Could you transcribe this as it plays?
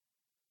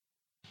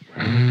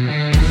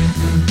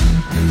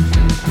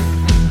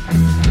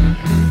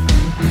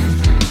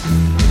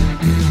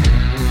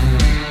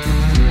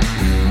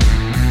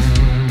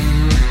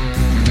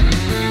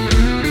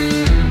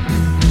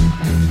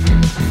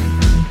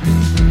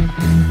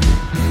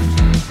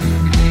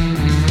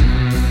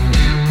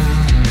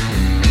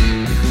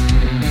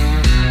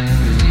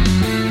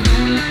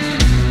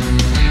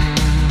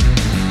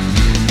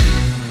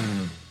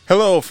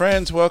Hello,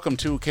 friends. Welcome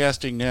to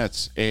Casting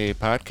Nets, a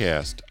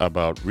podcast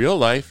about real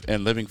life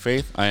and living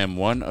faith. I am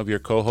one of your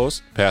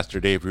co-hosts,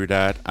 Pastor Dave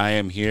Rudad. I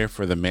am here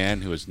for the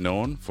man who is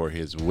known for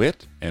his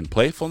wit and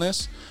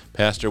playfulness,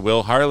 Pastor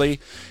Will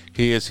Harley.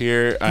 He is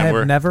here.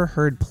 I've never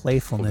heard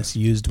playfulness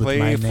used with my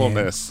name.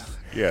 Playfulness,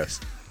 yes.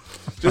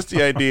 Just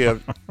the idea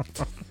of...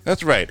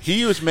 That's right.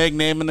 He used I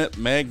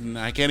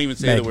can't even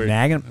say the word.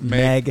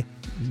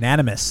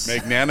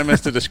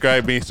 Magnanimous to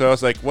describe me. So I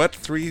was like, what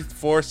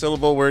 3-4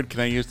 syllable word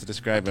can I use to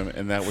describe him?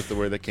 And that was the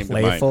word that came to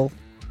mind.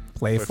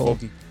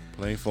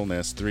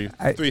 Playfulness. Three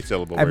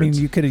syllable words. I mean,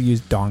 you could have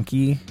used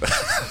donkey.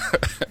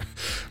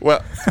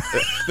 Well,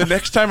 the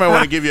next time I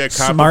want to give you a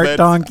Smart compliment,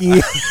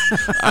 donkey.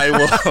 I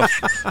will.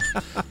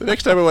 The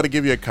next time I want to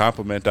give you a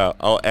compliment,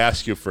 I'll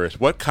ask you first.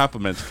 What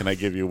compliments can I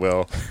give you,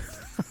 Will?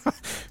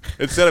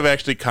 Instead of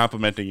actually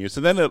complimenting you.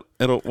 So then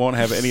it won't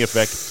have any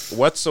effect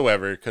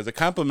whatsoever, because a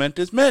compliment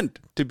is meant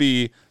to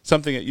be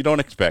something that you don't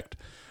expect.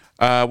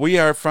 We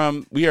are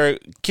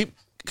keep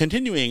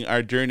continuing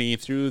our journey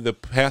through the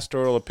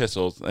pastoral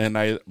epistles, and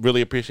I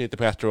really appreciate the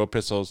pastoral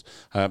epistles,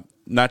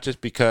 not just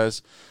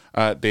because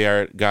they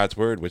are God's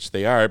word, which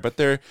they are, but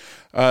they're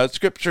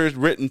scriptures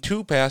written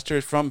to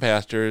pastors, from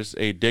pastors,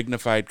 a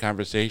dignified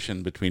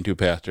conversation between two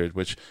pastors,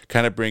 which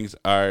kind of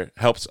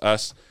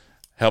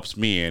helps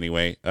me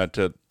anyway,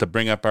 to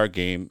bring up our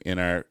game in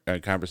our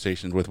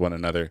conversations with one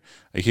another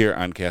here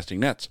on Casting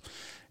Nets.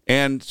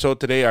 And so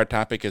today our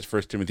topic is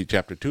 1 Timothy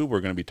chapter 2. We're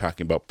going to be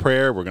talking about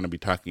prayer. We're going to be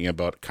talking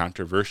about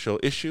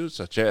controversial issues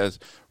such as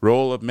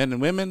role of men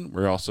and women.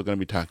 We're also going to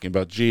be talking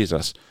about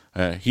Jesus.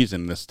 He's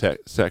in this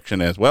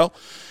section as well.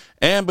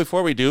 And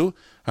before we do,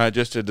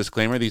 just a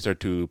disclaimer, these are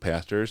two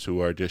pastors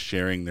who are just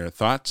sharing their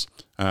thoughts.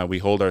 We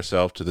hold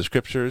ourselves to the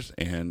scriptures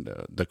and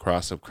the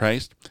cross of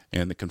Christ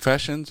and the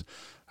confessions.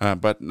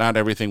 But not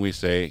everything we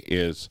say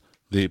is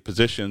the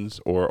positions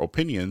or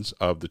opinions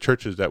of the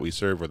churches that we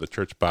serve or the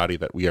church body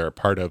that we are a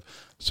part of.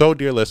 So,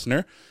 dear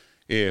listener,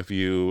 if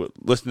you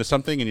listen to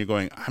something and you're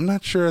going, I'm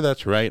not sure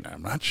that's right,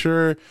 I'm not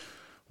sure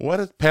what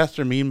does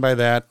pastor mean by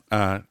that,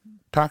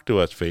 talk to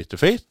us face to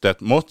face.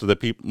 That most of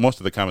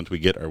the comments we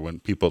get are when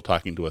people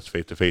talking to us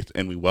face to face,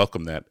 and we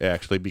welcome that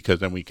actually,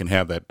 because then we can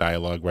have that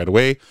dialogue right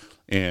away,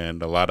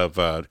 and a lot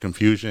of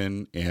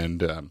confusion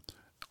and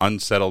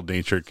unsettled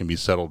nature can be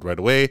settled right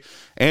away,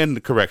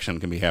 and correction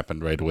can be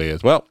happened right away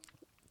as well.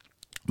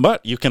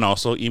 But you can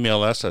also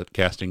email us at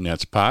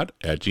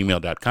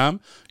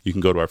castingnetspod@gmail.com. You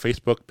can go to our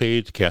Facebook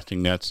page,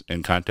 Casting Nets,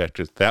 and contact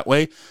us that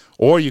way.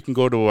 Or you can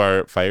go to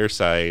our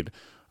Fireside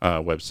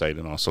website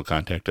and also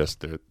contact us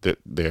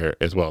there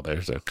as well.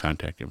 There's a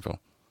contact info.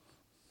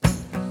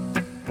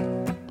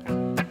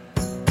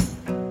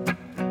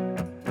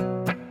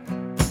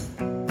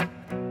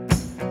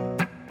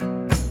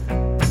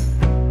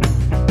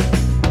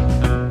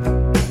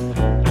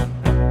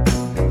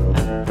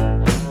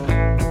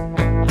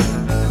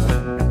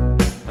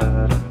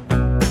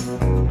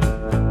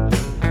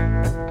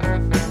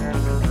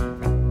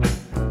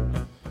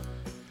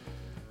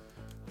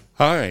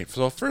 All right,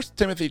 so 1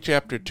 Timothy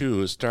chapter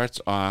 2 starts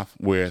off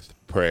with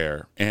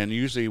prayer, and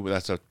usually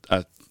that's a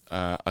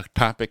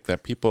topic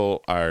that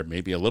people are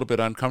maybe a little bit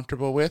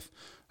uncomfortable with,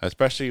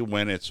 especially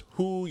when it's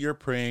who you're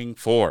praying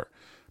for.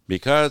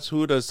 Because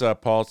who does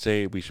Paul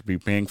say we should be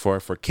praying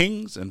for? For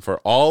kings and for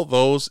all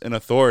those in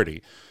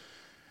authority.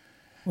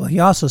 Well,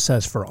 he also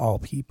says for all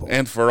people.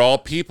 And for all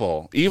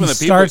people. Even he the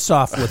people. Starts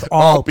off with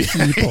all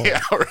people. Yeah,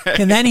 right.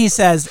 And then he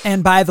says,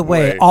 and by the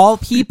way, Right. all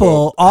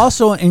people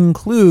also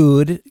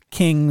include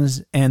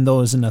kings and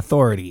those in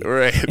authority.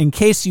 Right. In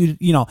case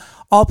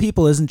all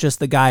people isn't just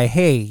the guy,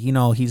 hey,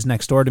 he's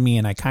next door to me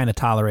and I kind of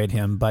tolerate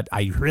him, but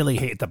I really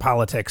hate the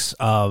politics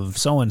of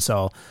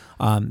so-and-so.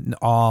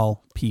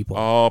 All people.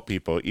 All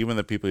people, even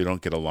the people you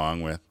don't get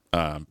along with.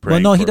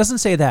 He doesn't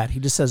say that. He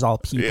just says all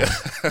people. Yeah.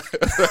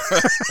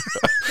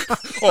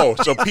 Oh,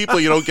 so people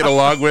you don't get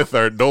along with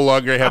are no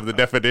longer have the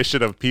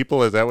definition of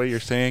people? Is that what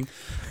you're saying?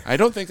 I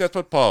don't think that's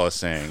what Paul is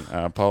saying.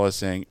 Paul is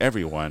saying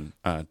everyone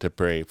to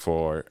pray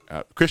for.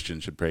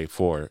 Christians should pray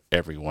for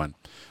everyone.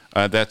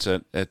 That's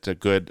a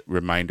good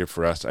reminder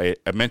for us. I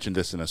mentioned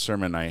this in a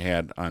sermon I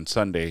had on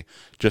Sunday,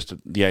 just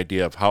the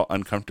idea of how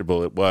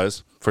uncomfortable it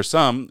was for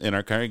some in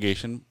our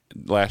congregation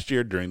last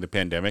year during the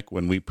pandemic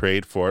when we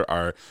prayed for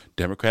our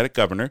Democratic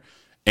governor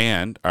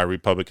and our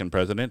Republican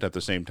president at the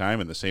same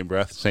time, in the same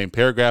breath, same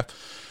paragraph.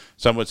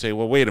 Some would say,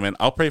 well, wait a minute,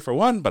 I'll pray for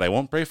one, but I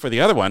won't pray for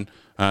the other one.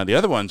 The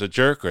other one's a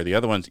jerk, or the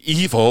other one's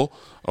evil,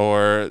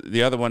 or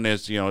the other one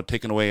is,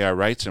 taking away our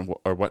rights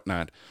or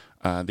whatnot.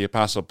 The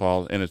Apostle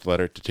Paul, in his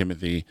letter to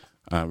Timothy,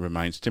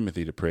 reminds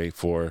Timothy to pray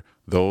for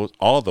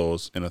all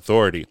those in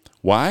authority.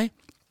 Why?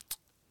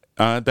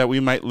 that we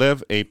might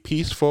live a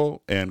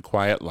peaceful and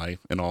quiet life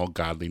in all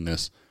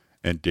godliness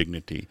and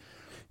dignity.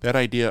 That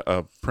idea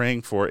of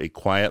praying for a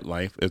quiet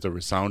life is a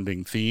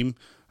resounding theme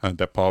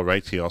that Paul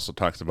writes. He also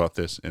talks about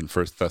this in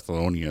 1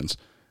 Thessalonians.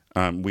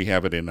 We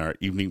have it in our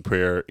evening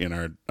prayer in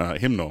our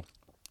hymnal,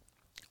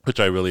 which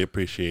I really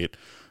appreciate,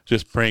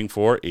 just praying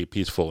for a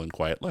peaceful and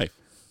quiet life.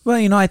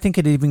 Well, I think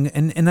it even,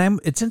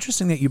 it's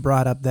interesting that you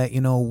brought up that,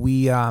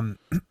 we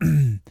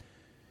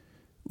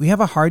we have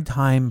a hard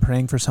time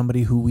praying for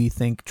somebody who we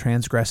think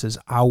transgresses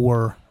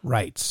our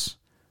rights.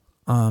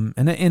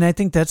 And I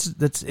think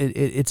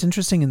it's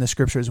interesting in the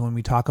scriptures when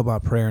we talk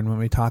about prayer and when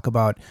we talk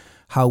about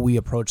how we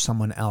approach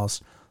someone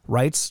else.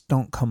 Rights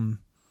don't come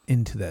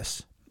into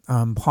this.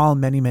 Paul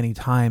many, many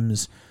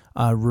times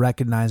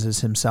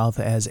recognizes himself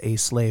as a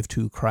slave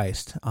to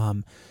Christ.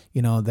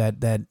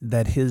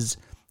 That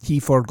he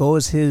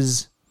forgoes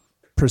his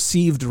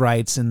perceived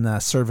rights in the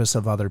service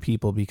of other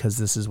people because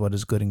this is what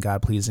is good and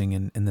God-pleasing,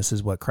 and this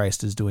is what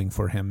Christ is doing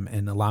for him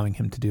and allowing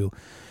him to do.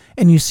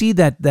 And you see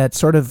that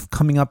sort of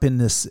coming up in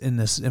this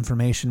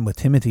information with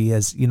Timothy,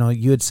 as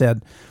you had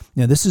said,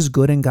 this is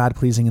good and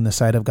God-pleasing in the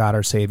sight of God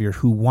our Savior,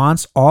 who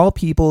wants all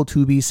people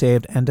to be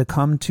saved and to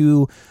come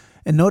to,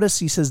 and notice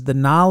he says, the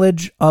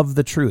knowledge of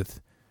the truth.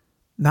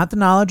 Not the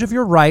knowledge of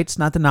your rights,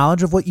 not the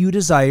knowledge of what you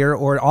desire,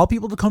 or all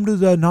people to come to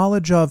the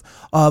knowledge of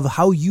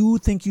how you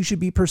think you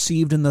should be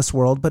perceived in this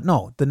world, but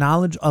no, the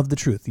knowledge of the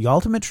truth. The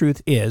ultimate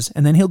truth is,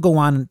 and then he'll go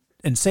on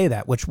and say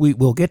that, which we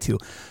will get to,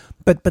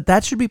 but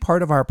that should be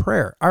part of our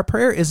prayer. Our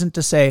prayer isn't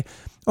to say,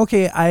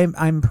 okay,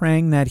 I'm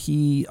praying that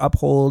he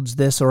upholds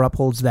this or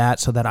upholds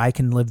that so that I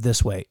can live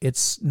this way.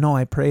 No,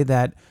 I pray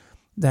that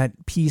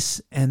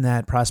peace and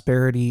that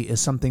prosperity is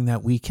something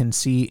that we can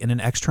see in an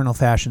external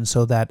fashion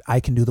so that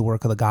I can do the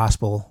work of the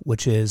gospel,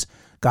 which is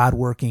God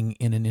working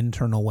in an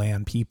internal way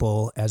on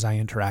people as I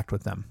interact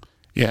with them.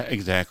 Yeah,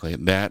 exactly.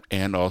 That,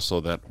 and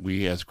also that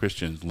we as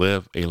Christians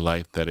live a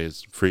life that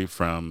is free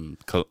from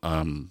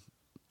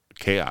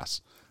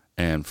chaos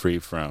and free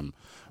from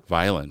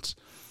violence.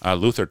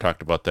 Luther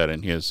talked about that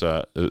in his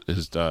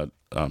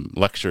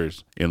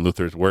lectures in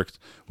Luther's works,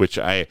 which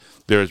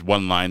there's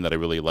one line that I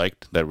really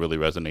liked that really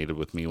resonated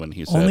with me when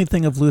he said... Only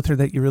thing of Luther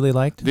that you really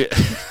liked? All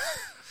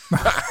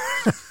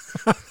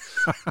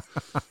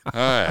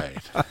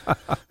right.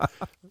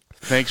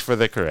 Thanks for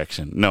the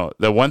correction. No,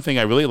 the one thing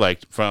I really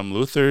liked from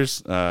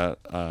Luther's,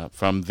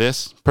 from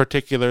this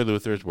particular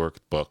Luther's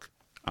workbook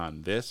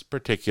on this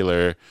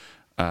particular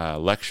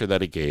lecture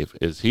that he gave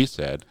is he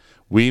said,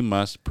 we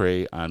must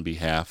pray on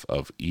behalf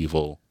of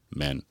evil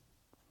men.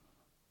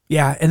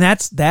 Yeah, and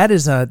that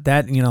is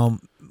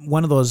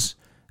one of those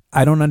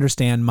I don't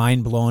understand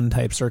mind blown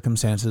type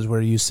circumstances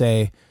where you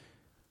say,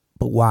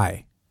 but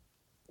why?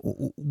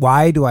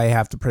 Why do I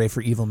have to pray for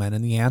evil men?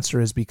 And the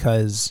answer is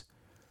because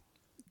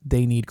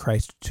they need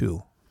Christ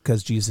too,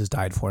 because Jesus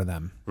died for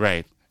them.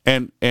 Right.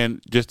 And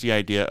just the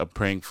idea of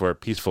praying for a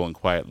peaceful and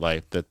quiet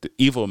life, that the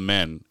evil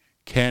men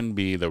can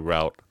be the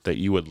route that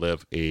you would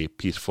live a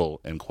peaceful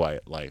and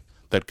quiet life,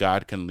 that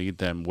God can lead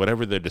them,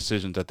 whatever the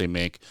decisions that they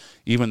make,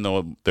 even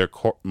though their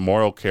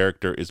moral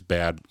character is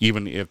bad,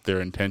 even if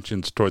their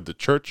intentions toward the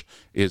church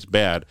is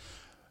bad,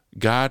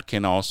 God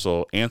can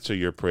also answer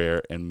your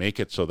prayer and make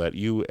it so that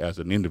you as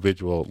an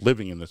individual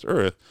living in this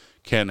earth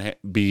can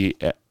be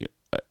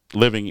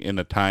living in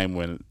a time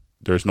when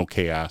there's no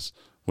chaos,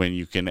 when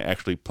you can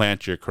actually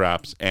plant your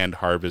crops and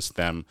harvest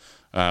them,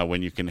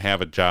 when you can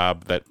have a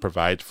job that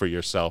provides for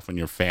yourself and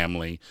your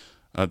family.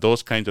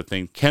 Those kinds of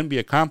things can be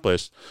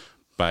accomplished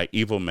by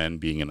evil men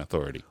being in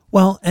authority.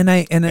 Well, and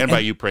by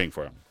you praying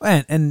for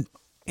them.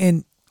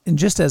 And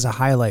just as a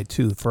highlight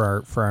too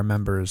for our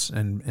members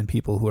and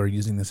people who are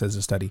using this as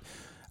a study,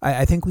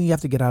 I think we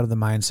have to get out of the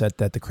mindset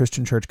that the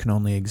Christian church can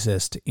only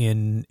exist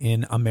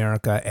in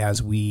America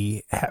as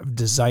we have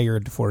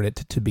desired for it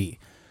to be.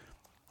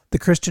 The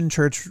Christian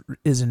church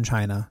is in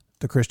China.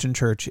 The Christian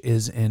church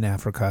is in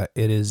Africa.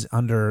 It is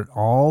under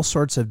all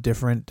sorts of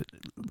different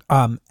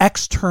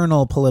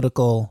external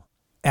political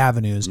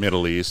avenues.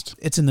 Middle East.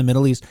 It's in the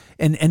Middle East.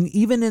 And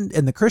even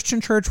in the Christian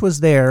church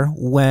was there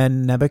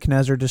when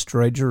Nebuchadnezzar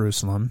destroyed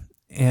Jerusalem.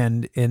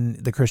 And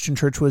the Christian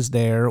church was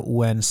there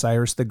when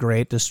Cyrus the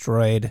Great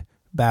destroyed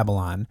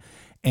Babylon.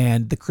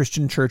 And the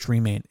Christian church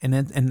remained.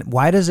 And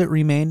why does it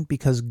remain?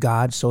 Because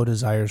God so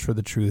desires for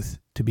the truth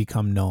to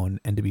become known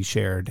and to be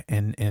shared.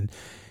 And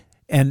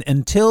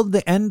until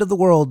the end of the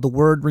world, the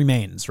word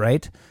remains,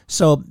 right?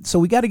 So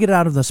we got to get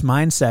out of this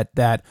mindset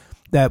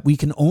that we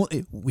can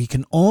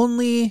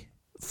only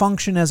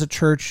function as a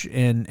church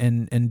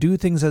and do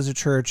things as a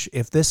church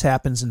if this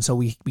happens, and so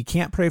we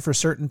can't pray for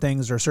certain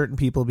things or certain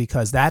people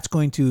because that's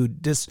going to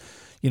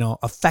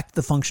affect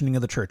the functioning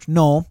of the church.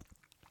 No,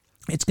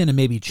 it's going to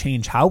maybe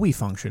change how we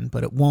function,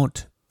 but it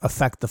won't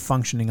affect the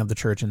functioning of the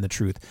church and the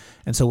truth.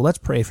 And so let's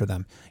pray for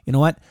them. You know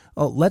what?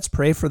 Let's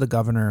pray for the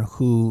governor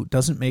who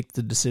doesn't make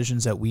the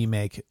decisions that we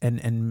make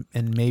and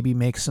maybe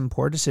make some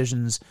poor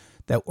decisions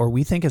or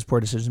we think is poor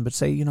decisions, but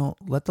say,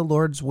 let the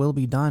Lord's will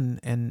be done.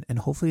 And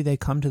hopefully they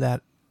come to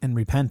that and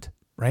repent,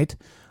 right?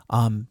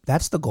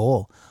 That's the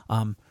goal.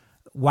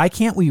 why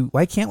can't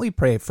we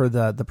pray for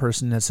the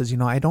person that says,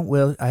 I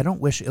don't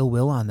wish ill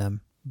will on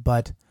them,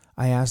 but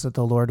I ask that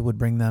the Lord would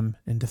bring them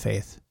into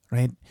faith,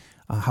 right?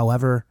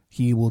 However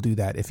he will do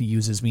that if he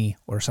uses me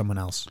or someone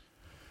else.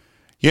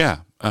 Yeah,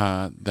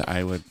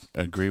 I would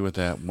agree with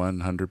that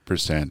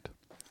 100%.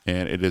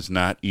 And it is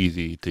not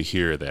easy to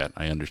hear that,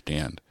 I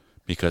understand,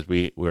 because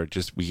we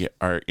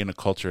are in a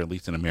culture, at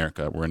least in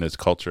America, we're in this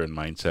culture and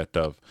mindset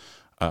of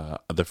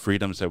the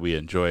freedoms that we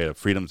enjoy, the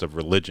freedoms of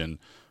religion,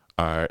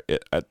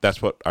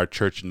 that's what our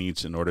church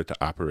needs in order to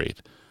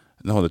operate.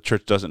 No, the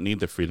church doesn't need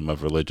the freedom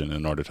of religion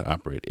in order to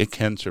operate. It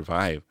can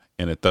survive,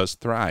 and it does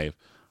thrive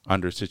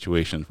under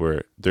situations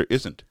where there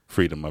isn't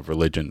freedom of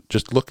religion.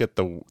 Just look at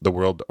the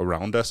world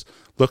around us,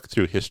 look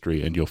through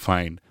history, and you'll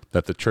find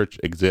that the church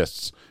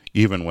exists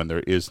even when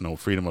there is no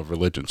freedom of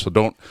religion. So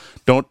don't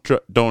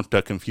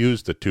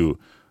confuse the two.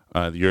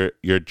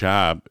 Your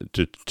job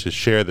to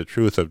share the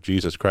truth of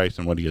Jesus Christ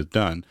and what he has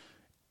done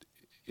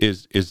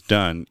is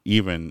done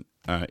even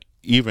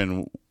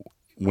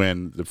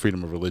when the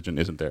freedom of religion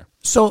isn't there.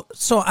 So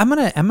I'm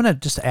gonna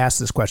just ask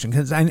this question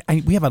because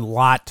we have a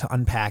lot to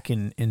unpack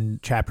in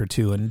chapter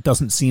 2, and it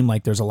doesn't seem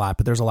like there's a lot,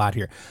 but there's a lot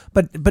here.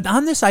 But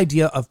on this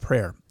idea of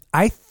prayer,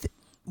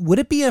 would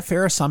it be a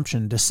fair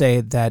assumption to say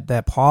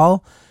that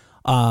Paul,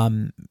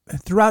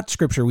 throughout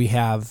Scripture, we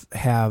have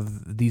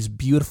these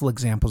beautiful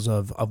examples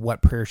of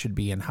what prayer should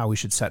be and how we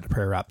should set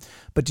prayer up.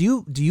 But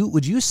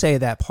would you say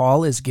that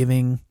Paul is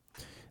giving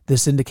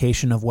this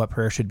indication of what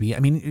prayer should be? I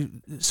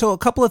mean, so a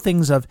couple of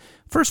things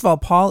first of all,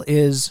 Paul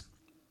is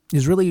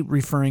really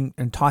referring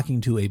and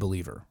talking to a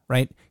believer,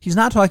 right? He's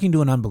not talking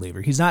to an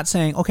unbeliever. He's not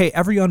saying, okay,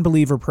 every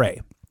unbeliever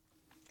pray.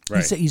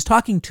 Right. He's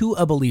talking to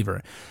a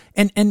believer.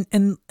 And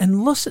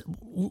listen,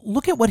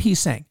 look at what he's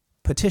saying.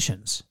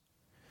 Petitions,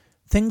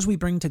 things we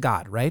bring to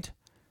God, right?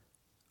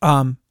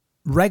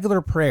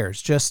 Regular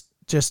prayers,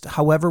 just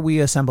however we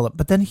assemble it.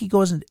 But then he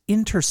goes into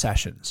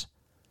intercessions.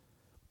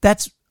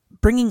 That's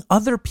bringing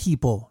other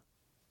people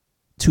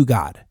to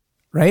God,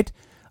 right?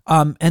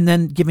 And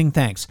then giving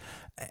thanks.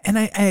 And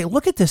I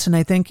look at this and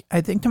I think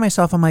to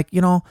myself, I'm like,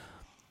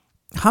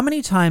 how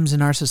many times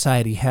in our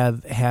society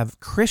have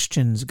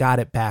Christians got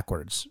it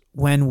backwards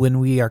when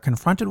we are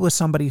confronted with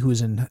somebody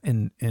who's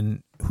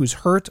in who's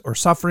hurt or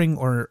suffering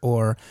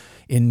or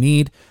in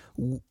need?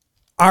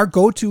 Our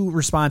go-to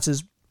response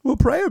is, we'll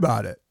pray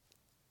about it.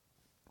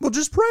 We'll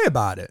just pray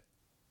about it.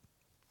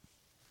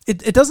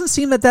 It doesn't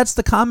seem that that's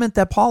the comment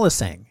that Paul is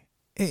saying.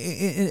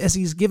 As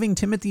he's giving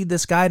Timothy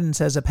this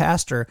guidance as a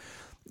pastor,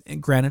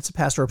 and granted it's a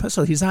pastoral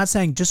epistle, he's not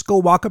saying just go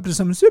walk up to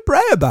someone and say,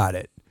 pray about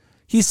it.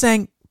 He's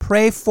saying,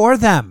 pray for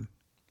them.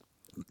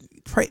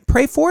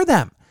 Pray for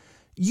them.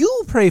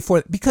 You pray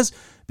for them.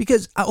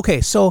 Because okay,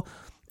 so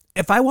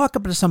if I walk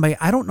up to somebody,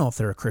 I don't know if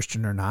they're a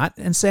Christian or not,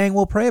 and saying,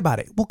 well, pray about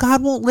it. Well,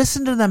 God won't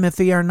listen to them if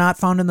they are not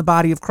found in the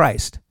body of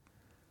Christ.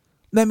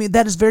 I mean,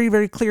 that is very,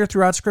 very clear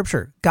throughout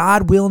Scripture.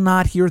 God will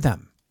not hear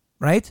them,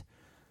 right?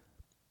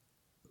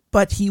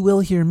 But he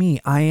will hear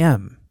me. I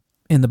am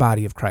in the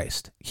body of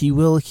Christ. He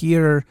will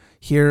hear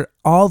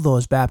all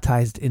those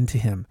baptized into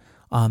him.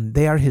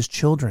 They are his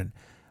children.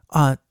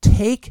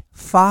 Take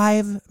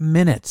 5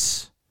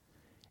 minutes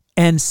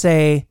and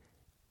say,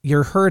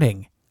 you're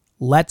hurting.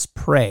 Let's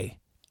pray.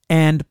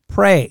 And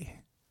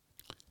pray.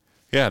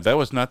 Yeah, that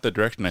was not the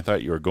direction I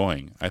thought you were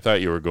going. I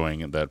thought you were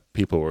going that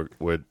people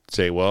would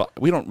say, well,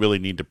 we don't really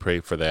need to pray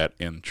for that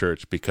in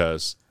church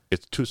because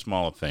it's too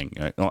small a thing.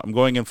 I'm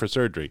going in for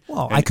surgery.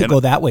 Well, I could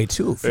go that way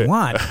too if you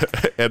want.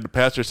 And the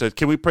pastor says,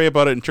 can we pray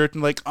about it in church?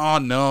 And like, oh,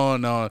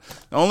 no.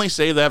 Only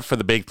say that for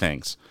the big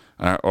things.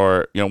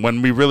 Or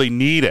when we really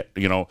need it.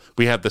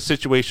 We have the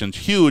situation's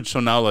huge, so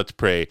now let's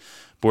pray.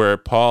 Where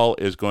Paul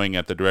is going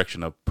at the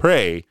direction of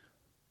pray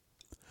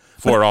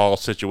for all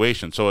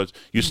situations. So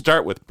you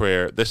start with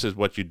prayer. This is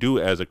what you do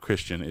as a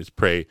Christian is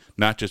pray,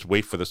 not just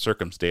wait for the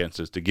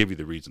circumstances to give you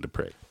the reason to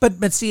pray. But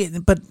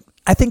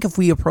I think if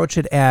we approach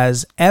it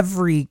as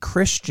every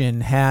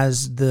Christian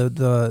has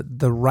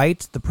the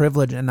right, the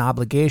privilege, and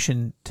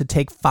obligation to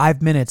take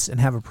 5 minutes and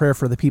have a prayer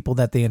for the people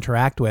that they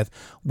interact with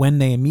when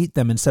they meet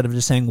them, instead of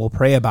just saying, we'll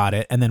pray about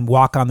it and then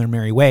walk on their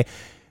merry way,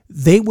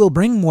 they will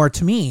bring more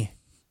to me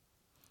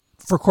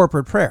for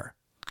corporate prayer.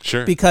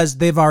 Sure. Because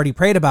they've already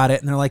prayed about it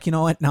and they're like, you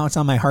know what, now it's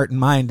on my heart and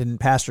mind, and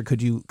Pastor,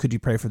 could you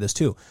pray for this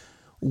too?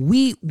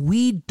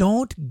 We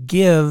don't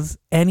give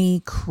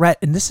any credit,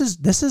 and this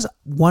is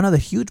one of the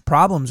huge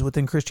problems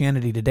within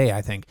Christianity today,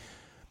 I think.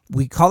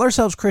 We call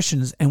ourselves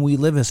Christians and we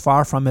live as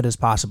far from it as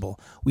possible.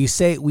 We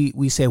say,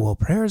 well,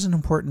 prayer is an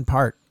important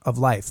part of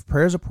life.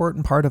 Prayer is an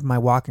important part of my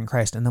walk in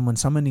Christ. And then when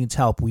someone needs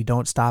help, we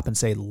don't stop and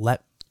say,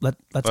 let's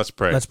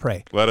pray. Let's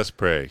pray. Let us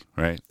pray,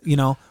 right?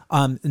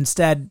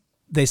 Instead,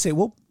 they say,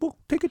 well,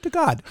 take it to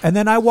God. And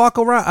then I walk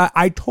around.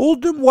 I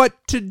told him what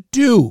to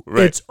do.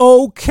 Right. It's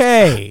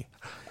okay.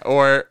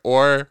 Or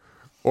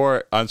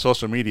on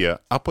social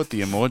media, I'll put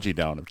the emoji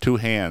down of 2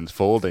 hands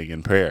folding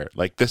in prayer.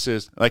 Like this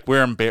is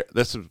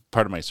this is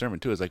part of my sermon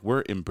too. Is like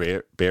we're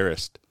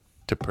embarrassed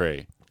to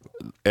pray,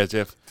 as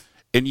if,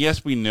 and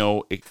yes, we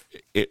know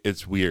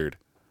it's weird.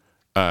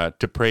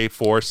 to pray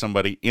for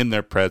somebody in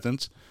their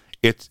presence,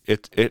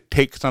 it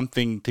takes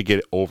something to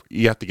get over.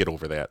 You have to get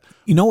over that.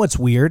 You know what's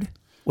weird?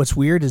 What's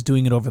weird is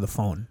doing it over the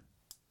phone.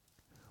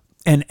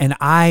 And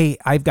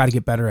I've got to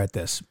get better at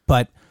this.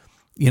 But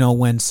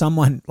when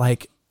someone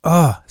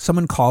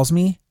someone calls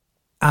me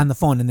on the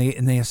phone and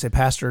they say,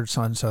 Pastor,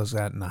 so and so's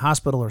got in the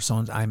hospital, or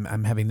so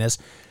I'm having this.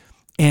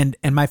 And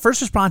my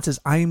first response is,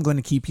 I am going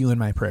to keep you in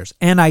my prayers.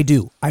 And I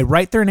do. I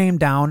write their name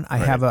down. I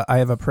have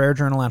a prayer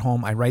journal at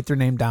home. I write their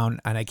name down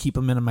and I keep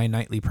them in my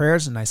nightly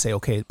prayers, and I say,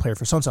 okay, prayer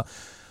for so-and-so.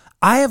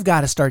 I have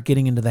got to start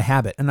getting into the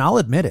habit, and I'll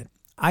admit it.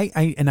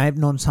 I've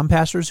known some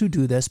pastors who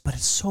do this, but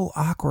it's so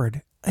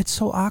awkward. It's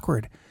so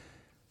awkward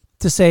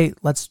to say,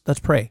 let's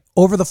pray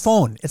over the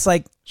phone. It's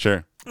like,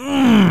 sure.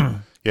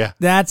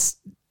 Yeah.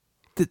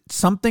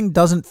 Something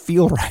doesn't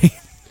feel right.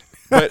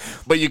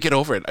 But you get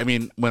over it. I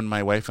mean, when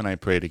my wife and I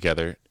pray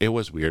together, it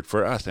was weird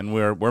for us, and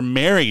we're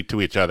married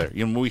to each other.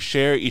 We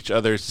share each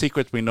other's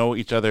secrets. We know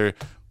each other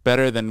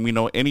better than we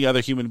know any other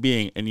human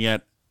being, and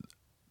yet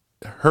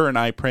her and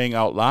I praying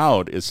out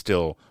loud is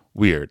still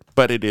weird.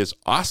 But it is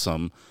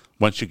awesome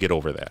once you get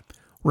over that.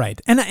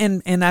 Right. And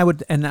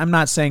I'm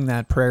not saying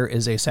that prayer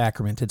is a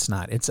sacrament. It's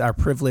not. It's our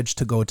privilege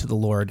to go to the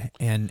Lord.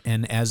 And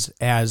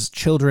as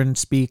children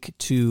speak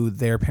to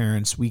their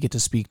parents, we get to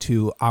speak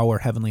to our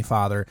Heavenly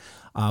Father,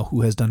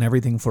 who has done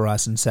everything for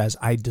us and says,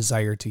 I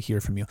desire to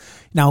hear from you.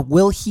 Now,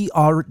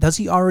 does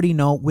he already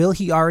know? Will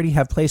he already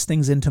have placed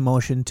things into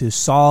motion to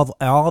solve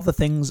all the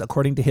things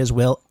according to his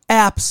will?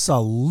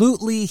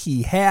 Absolutely,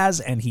 he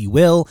has, and he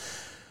will.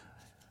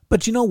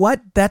 But you know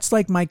what? That's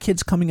like my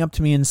kids coming up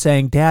to me and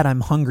saying, Dad,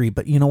 I'm hungry.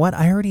 But you know what?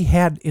 I already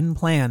had in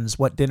plans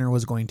what dinner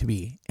was going to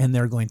be, and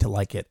they're going to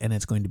like it, and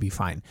it's going to be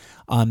fine.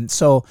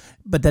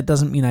 But that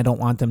doesn't mean I don't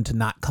want them to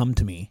not come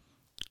to me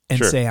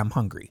and say I'm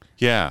hungry.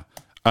 Yeah.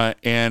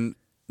 And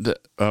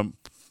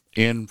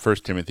in 1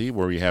 Timothy,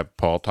 where we have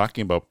Paul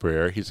talking about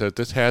prayer, he says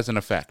this has an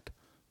effect.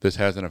 This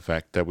has an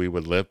effect that we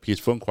would live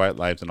peaceful and quiet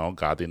lives in all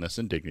godliness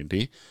and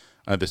dignity.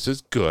 This is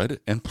good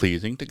and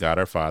pleasing to God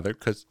our Father,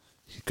 because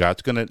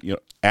God's going to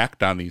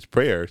act on these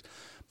prayers.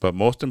 But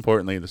most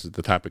importantly, this is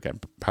the topic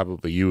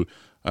probably you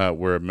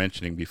were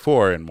mentioning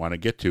before and want to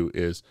get to,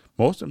 is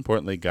most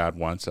importantly, God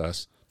wants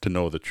us to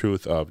know the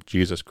truth of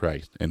Jesus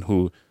Christ and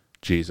who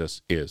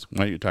Jesus is.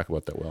 Why don't you talk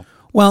about that, Will?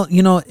 Well,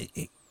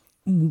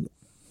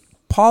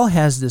 Paul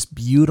has this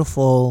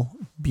beautiful,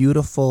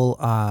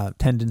 beautiful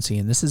tendency,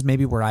 and this is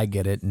maybe where I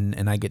get it,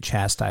 and I get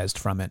chastised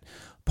from it.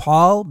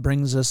 Paul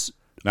brings us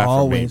Not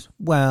always.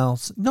 Well,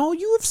 no,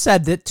 you have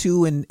said that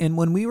too, and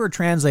when we were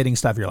translating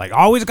stuff, you're like,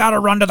 always got to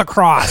run to the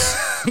cross.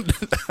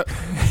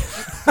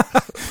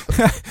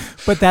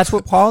 But that's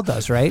what Paul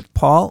does, right?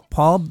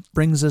 Paul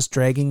brings us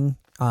dragging,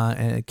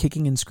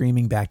 kicking and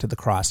screaming back to the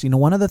cross.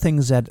 One of the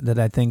things that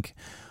I think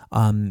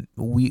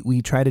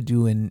we try to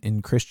do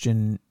in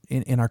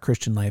our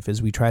Christian life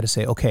is we try to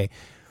say, okay,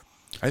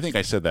 I think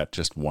I said that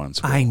just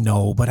once. I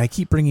know, but I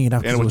keep bringing it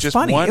up because it was just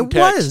funny. It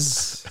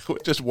was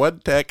just one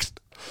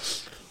text.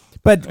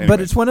 But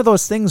it's one of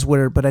those things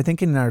but I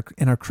think in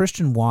our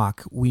Christian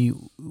walk,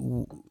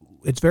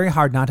 it's very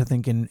hard not to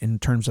think in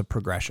terms of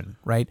progression,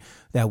 right?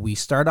 That we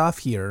start off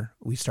here,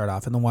 we start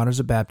off in the waters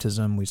of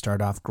baptism, we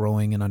start off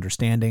growing and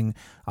understanding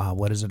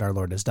what is it our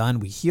Lord has done.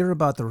 We hear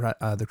about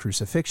the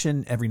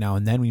crucifixion every now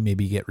and then. We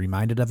maybe get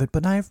reminded of it,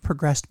 but I've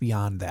progressed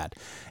beyond that.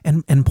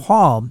 And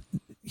Paul,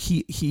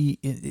 he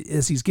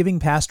as he's giving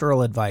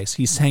pastoral advice,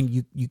 he's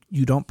saying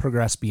you don't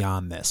progress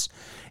beyond this.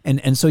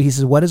 And so he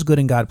says, what is good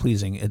and God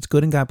pleasing? It's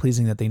good and God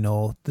pleasing that they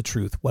know the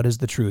truth. What is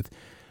the truth?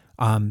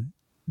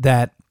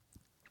 That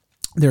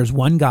there's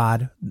one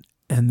God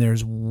and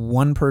there's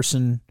one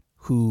person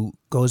who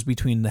goes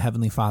between the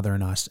Heavenly Father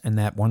and us, and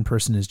that one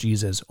person is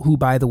Jesus, who,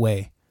 by the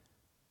way,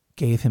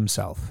 gave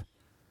himself.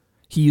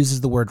 He uses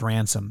the word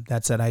ransom.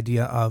 That's that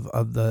idea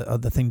of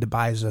the thing that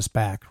buys us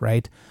back,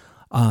 right?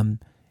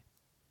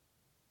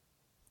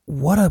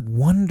 What a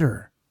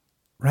wonder,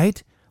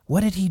 right?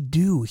 What did he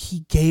do?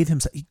 He gave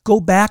himself. Go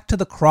back to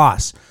the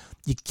cross.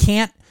 You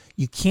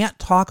can't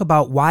talk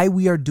about why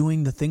we are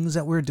doing the things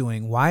that we're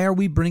doing. Why are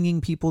we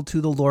bringing people to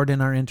the Lord in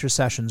our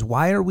intercessions?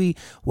 Why are we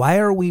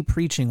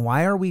preaching?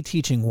 Why are we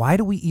teaching? Why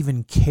do we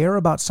even care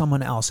about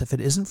someone else if it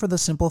isn't for the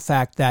simple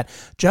fact that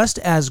just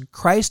as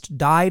Christ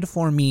died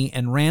for me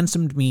and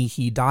ransomed me,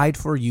 he died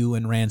for you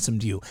and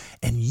ransomed you.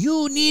 And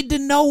you need to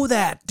know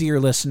that, dear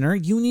listener.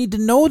 You need to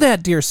know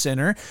that, dear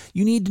sinner.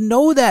 You need to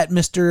know that,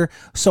 Mr.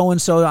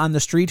 So-and-so on the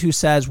street who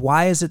says,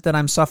 why is it that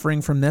I'm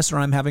suffering from this or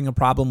I'm having a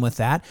problem with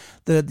that?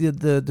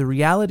 The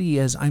reality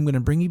is, I'm going to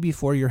bring you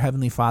before your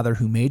Heavenly Father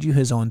who made you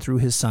his own through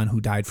his Son who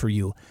died for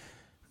you.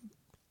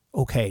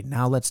 Okay,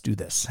 now let's do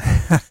this.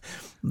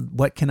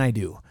 What can I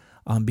do?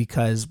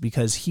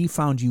 Because he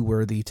found you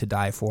worthy to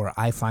die for,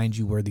 I find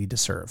you worthy to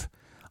serve.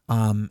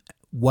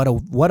 What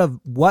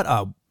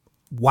a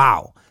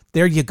wow.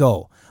 There you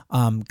go.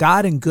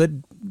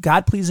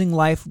 God-pleasing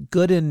life,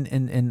 good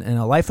in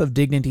a life of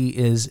dignity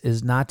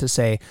is not to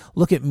say,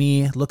 look at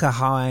me, look at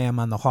how I am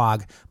on the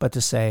hog, but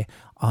to say,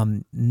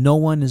 no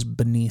one is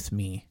beneath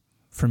me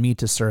for me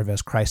to serve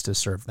as Christ has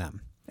served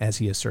them. as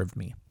he has served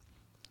me.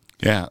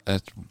 Yeah,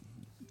 that's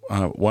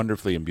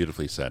wonderfully and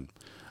beautifully said.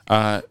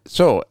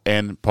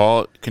 And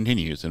Paul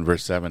continues in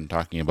verse 7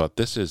 talking about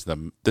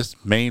this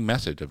main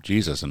message of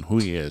Jesus and who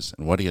he is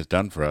and what he has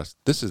done for us.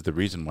 This is the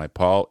reason why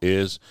Paul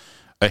is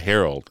a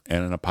herald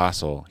and an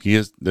apostle. He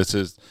is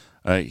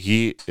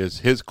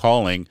his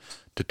calling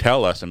to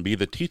tell us and be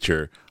the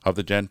teacher of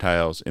the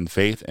Gentiles in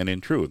faith and in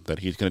truth, that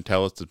he's going to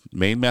tell us the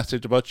main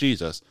message about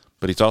Jesus,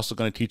 but he's also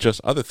going to teach us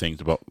other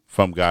things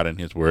from God and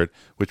his word,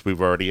 which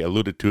we've already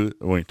alluded to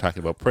when we're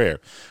talking about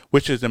prayer,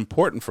 which is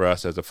important for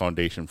us as a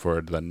foundation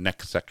for the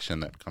next section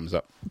that comes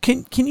up.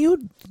 Can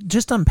you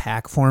just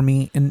unpack for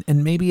me, and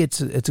maybe it's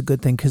a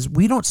good thing, because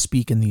we don't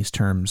speak in these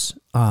terms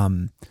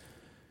in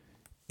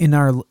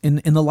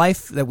the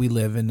life that we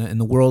live in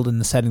the world, in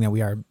the setting that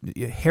we are.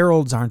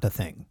 Heralds aren't a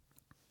thing.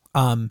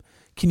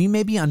 Can you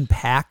maybe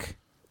unpack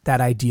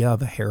that idea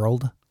of a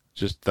herald?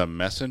 Just the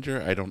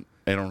messenger? I don't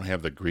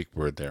have the Greek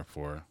word there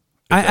for.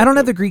 I don't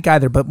have the Greek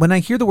either, but when I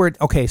hear the word,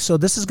 okay, so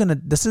this is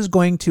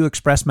going to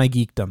express my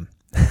geekdom.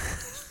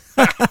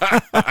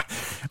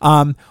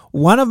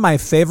 One of my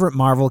favorite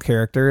Marvel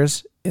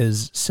characters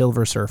is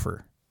Silver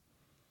Surfer.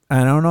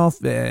 I don't know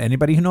if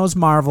anybody who knows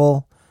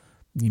Marvel,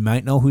 you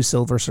might know who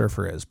Silver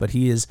Surfer is, but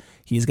he's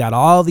got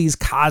all these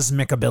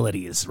cosmic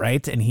abilities,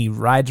 right? And he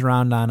rides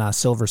around on a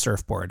silver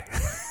surfboard.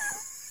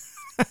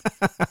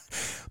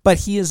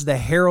 But he is the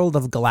herald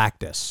of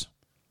Galactus.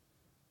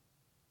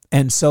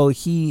 And so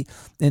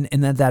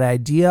that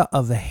idea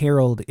of the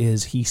herald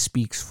is he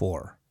speaks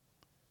for.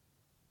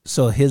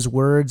 So his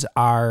words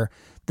are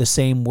the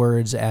same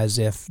words as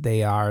if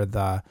they are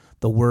the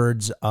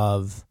words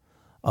of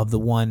the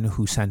one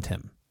who sent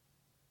him.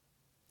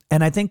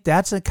 And I think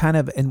that's a kind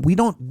of, and we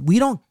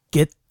don't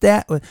get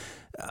that.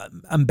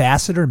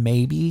 Ambassador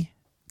maybe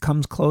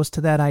comes close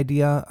to that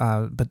idea,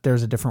 but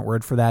there's a different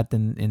word for that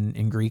than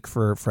in Greek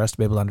for us to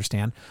be able to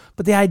understand.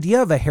 But the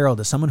idea of a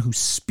herald is someone who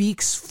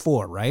speaks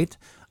for, right?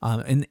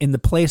 In the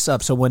place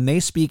of, so when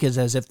they speak is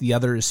as if the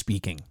other is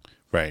speaking.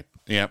 Right.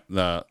 Yep.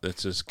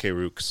 It's just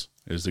kerux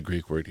is the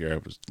Greek word here. I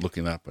was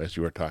looking up as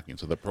you were talking.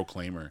 So the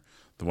proclaimer,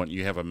 the one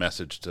you have a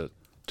message to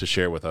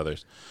share with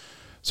others.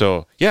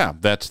 So yeah,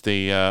 that's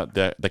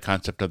the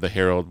concept of the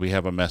herald. We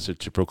have a message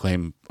to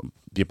proclaim.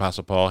 The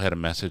Apostle Paul had a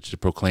message to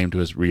proclaim to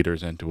his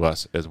readers and to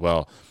us as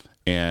well,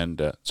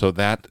 and so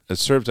that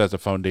serves as a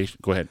foundation.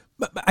 Go ahead.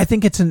 But I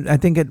think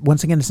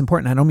once again it's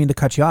important. I don't mean to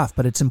cut you off,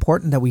 but it's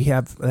important that we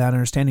have that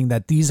understanding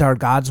that these are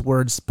God's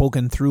words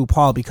spoken through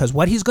Paul, because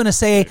what he's going to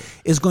say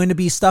is going to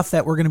be stuff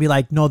that we're going to be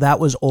like, no, that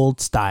was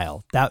old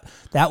style.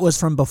 That was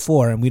from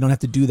before, and we don't have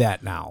to do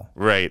that now.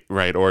 Right.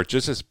 Or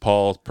just as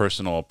Paul's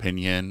personal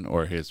opinion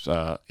or his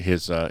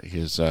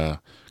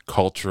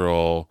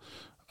cultural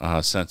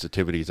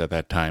sensitivities at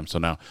that time.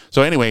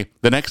 So anyway,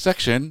 the next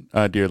section,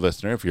 dear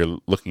listener, if you're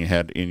looking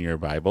ahead in your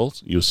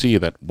Bibles, you'll see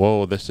that,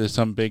 whoa, this is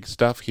some big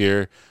stuff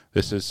here.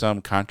 This is some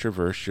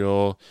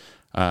controversial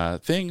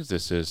things.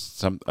 This is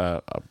some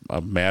a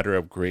matter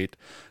of great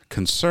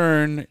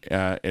concern,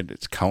 and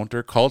it's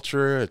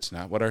counterculture. It's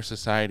not what our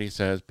society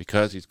says,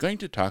 because he's going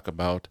to talk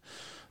about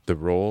the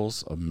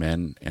roles of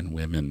men and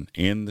women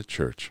in the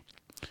church.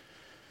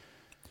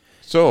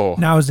 So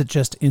now, is it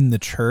just in the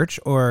church,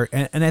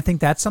 and I think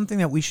that's something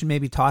that we should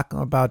maybe talk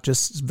about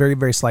just very,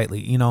 very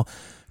slightly,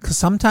 because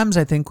sometimes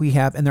I think we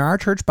have, and there are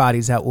church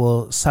bodies that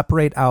will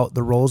separate out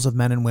the roles of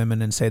men and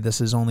women and say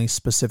this is only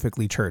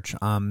specifically church.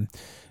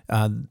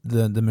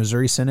 The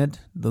Missouri Synod,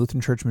 the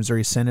Lutheran Church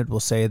Missouri Synod, will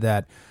say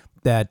that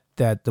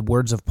the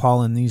words of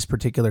Paul in these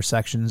particular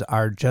sections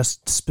are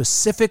just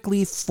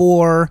specifically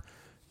for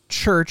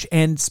church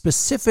and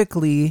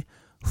specifically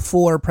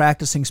for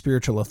practicing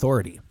spiritual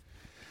authority.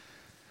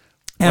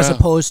 As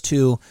opposed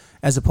to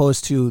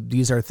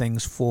these are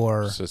things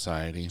for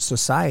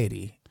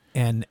society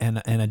and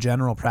a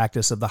general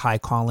practice of the high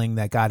calling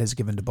that God has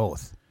given to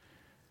both.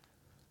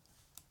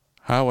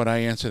 How would I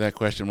answer that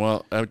question?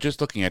 Well,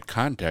 just looking at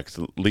context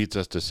leads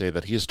us to say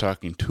that he is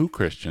talking to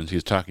Christians.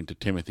 He's talking to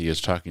Timothy. He's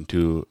talking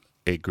to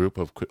a group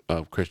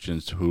of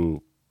Christians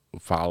who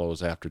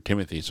follows after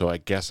Timothy. So I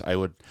guess I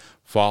would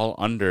fall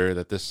under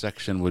that this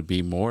section would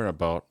be more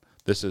about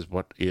this is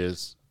what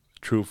is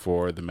true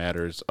for the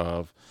matters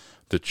of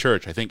the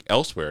church. I think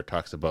elsewhere it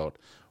talks about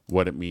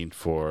what it means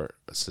for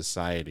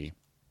society.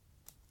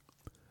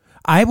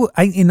 I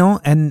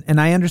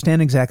I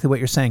understand exactly what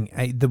you're saying.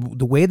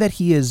 The way that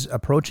he is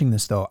approaching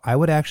this, though, I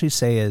would actually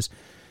say is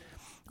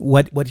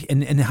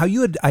and how you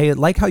would. I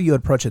like how you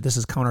approach it. This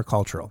is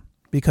countercultural,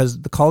 because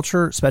the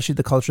culture, especially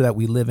the culture that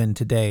we live in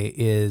today,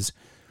 is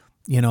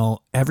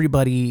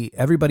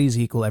everybody's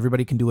equal.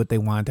 Everybody can do what they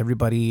want.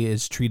 Everybody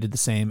is treated the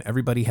same.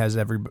 Everybody has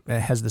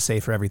the say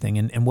for everything.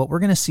 And what we're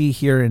going to see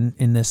here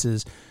in this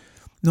is,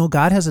 no,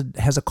 God has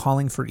a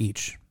calling for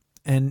each,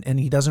 and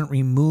he doesn't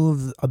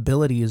remove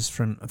abilities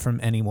from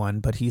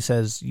anyone, but he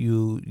says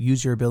you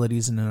use your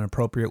abilities in an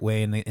appropriate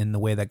way, in the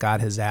way that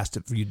God has asked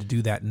it for you to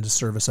do that in the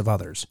service of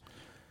others.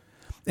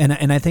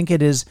 And I think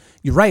it is.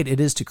 You're right. It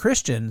is to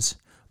Christians.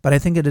 but I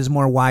think it is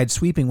more wide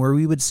sweeping, where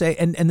we would say,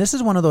 and this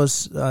is one of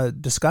those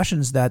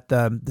discussions that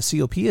the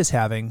COP is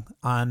having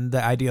on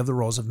the idea of the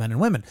roles of men and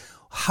women.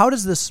 How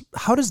does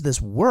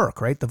this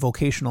work, right? The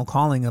vocational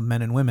calling of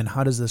men and women.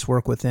 How does this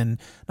work within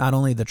not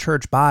only the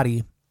church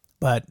body,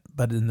 but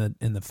in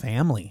the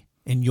family,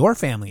 in your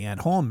family at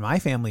home, my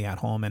family at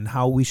home, and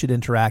how we should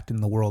interact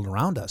in the world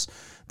around us?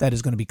 That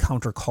is going to be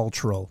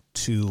countercultural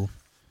to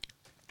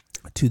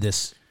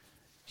this.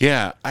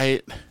 Yeah,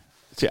 I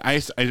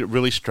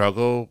really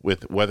struggle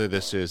with whether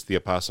this is the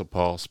Apostle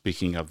Paul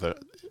speaking of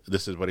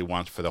this is what he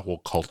wants for the whole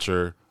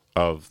culture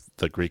of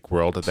the Greek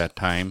world at that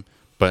time,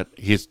 but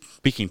he's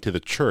speaking to the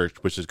church,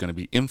 which is going to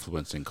be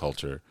influencing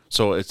culture.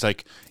 So it's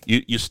like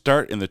you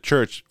start in the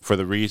church for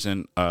the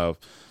reason of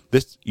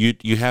this.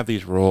 You have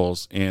these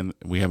roles, and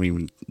we haven't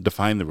even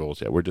defined the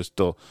roles yet. We're just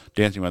still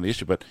dancing around the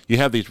issue, but you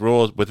have these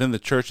roles within the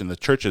church, and the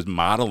church is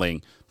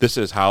modeling this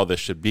is how this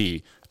should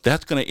be.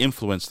 That's going to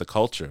influence the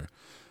culture.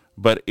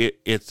 But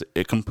it's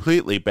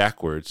completely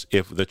backwards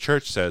if the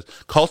church says,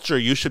 culture,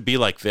 you should be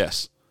like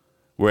this.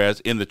 Whereas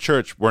in the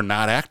church, we're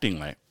not acting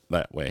like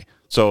that way.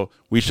 So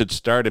we should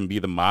start and be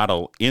the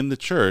model in the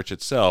church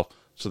itself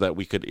so that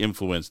we could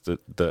influence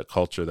the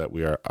culture that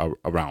we are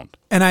around.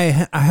 And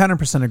I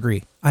 100%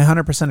 agree. I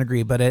 100%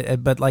 agree.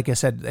 But like I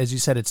said, as you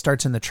said, it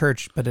starts in the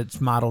church, but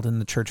it's modeled in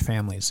the church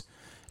families.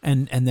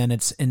 And then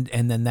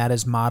then that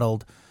is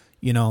modeled,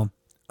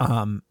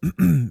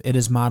 it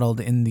is modeled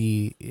in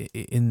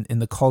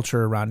the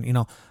culture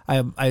around.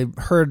 I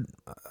heard,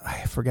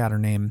 I forgot her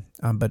name,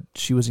 but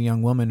she was a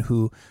young woman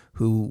who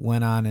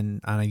went on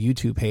a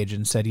YouTube page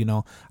and said,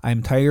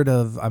 I'm tired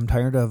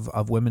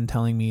of women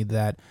telling me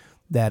that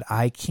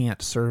I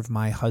can't serve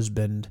my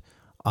husband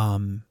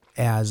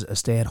as a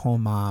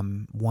stay-at-home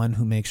mom, one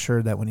who makes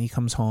sure that when he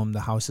comes home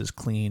the house is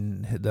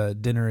clean, the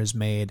dinner is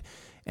made,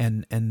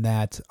 and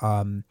that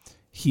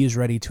he is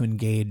ready to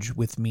engage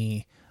with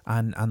me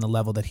on the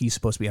level that he's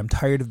supposed to be. I'm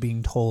tired of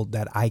being told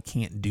that I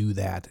can't do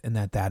that and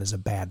that is a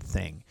bad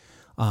thing,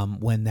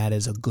 when that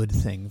is a good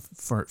thing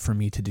for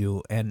me to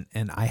do, and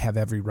I have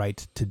every right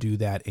to do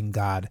that in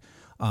God.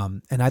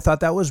 And I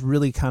thought that was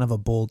really kind of a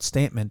bold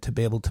statement to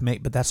be able to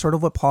make. But that's sort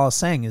of what Paul is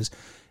saying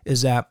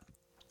is that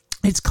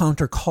it's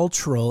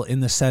countercultural in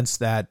the sense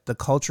that the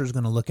culture is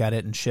going to look at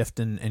it and shift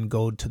and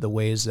go to the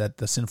ways that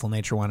the sinful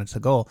nature wanted to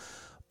go.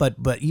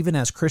 But even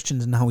as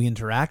Christians and how we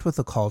interact with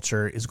the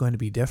culture is going to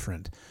be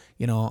different.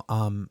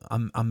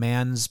 A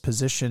man's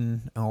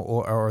position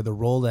or the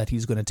role that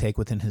he's going to take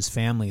within his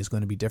family is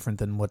going to be different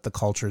than what the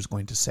culture is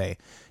going to say.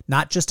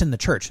 Not just in the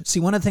church. See,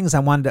 one of the things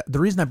the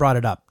reason I brought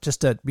it up,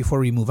 before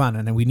we move on,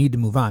 and we need to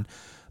move on,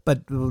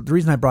 but the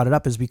reason I brought it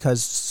up is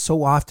because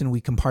so often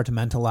we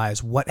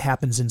compartmentalize what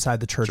happens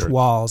inside the church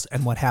walls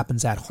and what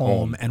happens at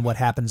home and what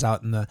happens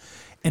out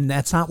and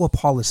that's not what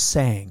Paul is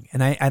saying.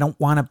 And I don't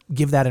want to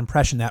give that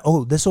impression that,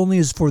 this only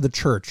is for the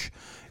church.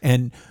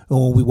 And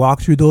we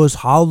walk through those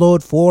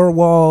hallowed four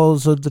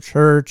walls of the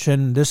church,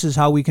 and this is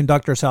how we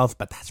conduct ourselves.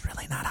 But that's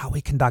really not how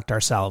we conduct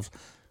ourselves.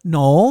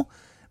 No,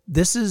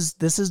 this is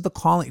the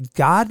calling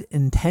God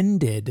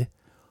intended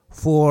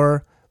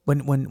for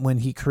when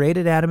He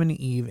created Adam and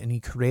Eve, and He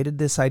created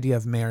this idea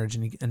of marriage,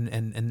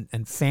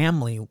 and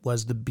family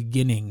was the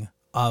beginning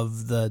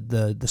of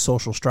the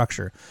social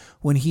structure.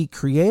 When He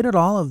created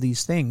all of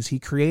these things, He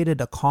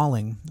created a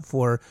calling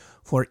for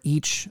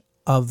each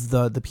of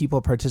the people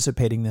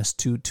participating in this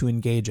to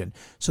engage in.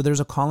 So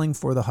there's a calling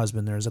for the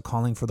husband, there's a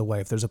calling for the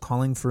wife, there's a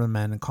calling for the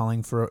men, a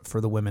calling for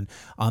the women.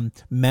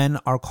 Men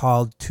are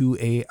called to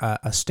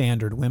a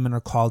standard, women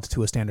are called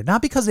to a standard.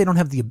 Not because they don't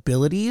have the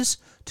abilities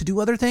to do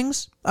other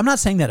things. I'm not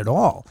saying that at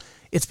all.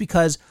 It's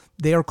because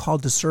they are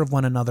called to serve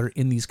one another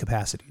in these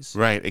capacities.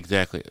 Right,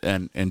 exactly.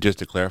 And just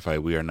to clarify,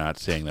 we are not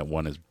saying that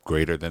one is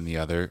greater than the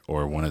other,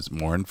 or one is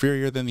more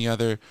inferior than the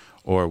other,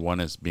 or one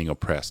is being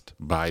oppressed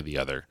by the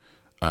other.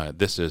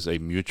 This is a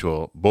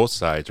mutual, both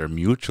sides are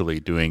mutually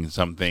doing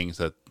some things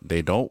that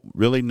they don't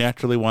really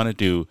naturally want to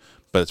do,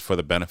 but it's for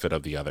the benefit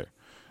of the other.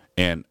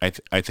 And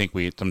I think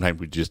sometimes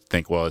we just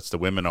think, well, it's the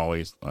women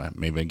always,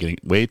 maybe I'm getting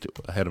way too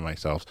ahead of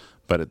myself,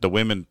 but the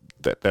women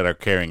that are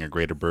carrying a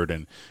greater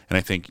burden. And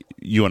I think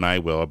you and I,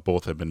 Will,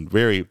 both have been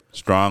very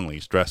strongly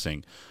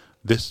stressing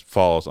this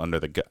falls under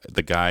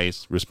the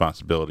guy's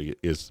responsibility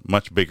is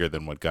much bigger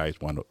than what guys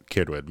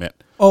care to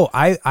admit. Oh,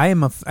 I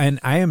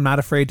am not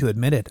afraid to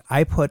admit it.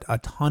 I put a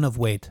ton of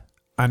weight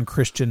on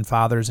Christian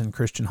fathers and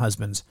Christian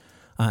husbands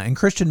and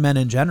Christian men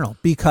in general,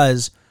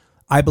 because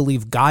I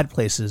believe God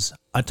places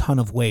a ton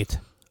of weight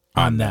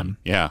on them.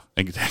 Yeah,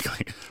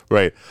 exactly.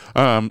 Right.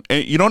 And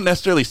you don't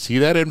necessarily see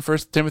that in 1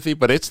 Timothy,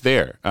 but it's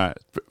there.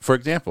 For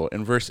example,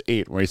 in verse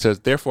 8, where he says,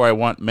 "Therefore I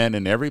want men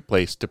in every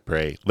place to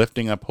pray,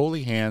 lifting up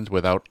holy hands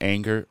without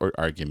anger or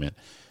argument."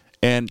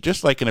 And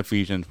just like in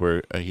Ephesians,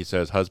 where he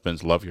says,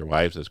 "Husbands, love your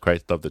wives as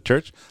Christ loved the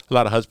church," a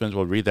lot of husbands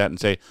will read that and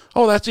say,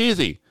 "Oh, that's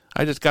easy.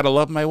 I just got to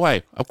love my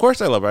wife. Of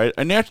course I love her.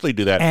 I naturally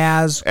do that.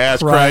 As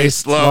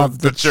Christ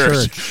loved the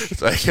church."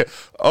 It's like,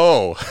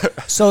 oh.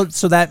 So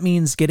that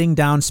means getting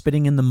down,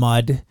 spitting in the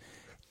mud,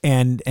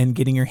 and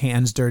getting your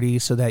hands dirty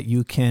so that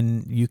you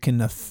can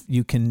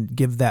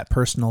give that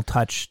personal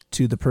touch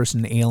to the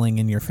person ailing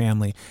in your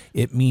family.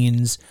 It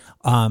means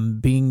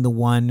being the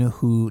one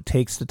who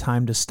takes the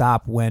time to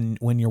stop when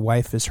your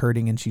wife is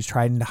hurting and she's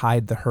trying to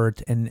hide the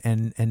hurt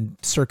and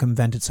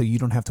circumvent it so you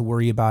don't have to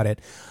worry about it.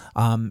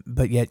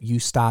 But yet you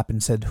stop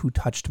and said, "Who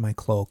touched my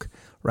cloak?"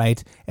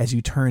 Right? As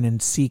you turn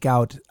and seek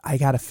out, I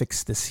got to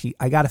fix this.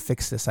 I got to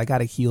fix this. I got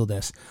to heal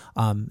this.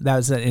 That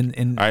was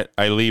in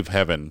I leave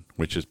heaven,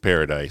 which is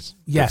paradise,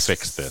 yes, to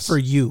fix this for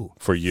you.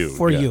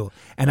 Yeah.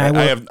 And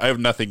I have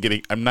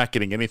nothing I'm not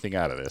getting anything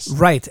out of this.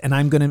 Right. And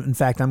I'm going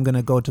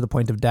to go to the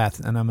point of death,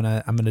 and I'm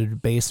going to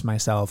debase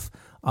myself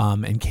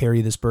and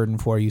carry this burden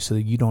for you so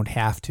that you don't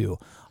have to.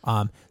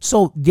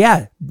 So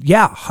yeah,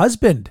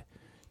 husband,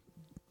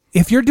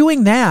 if you're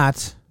doing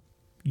that,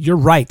 you're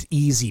right.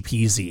 Easy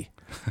peasy.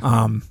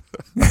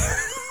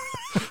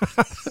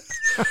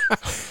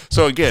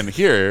 So again,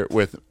 here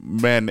with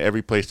men,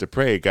 every place to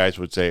pray, guys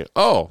would say,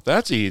 "Oh,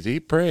 that's easy,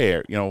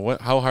 prayer."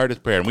 How hard is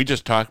prayer? And we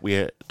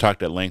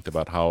talked at length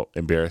about how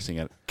embarrassing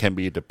it can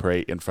be to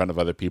pray in front of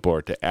other people,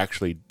 or to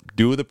actually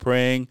do the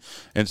praying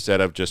instead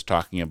of just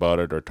talking about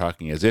it, or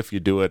talking as if you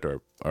do it,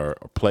 or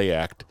play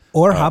act.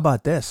 Or how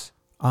about this?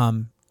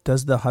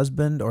 Does the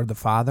husband or the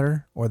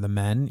father or the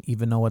men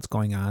even know what's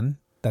going on,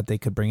 that they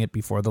could bring it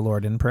before the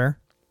Lord in prayer?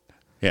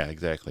 Yeah,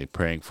 exactly.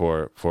 Praying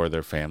for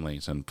their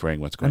families and praying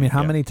what's going on.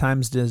 How many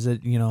times does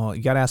it, you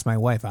got to ask my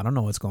wife, I don't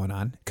know what's going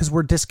on, because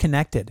we're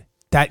disconnected.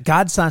 That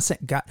God's not saying,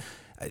 God,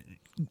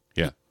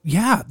 the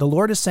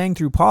Lord is saying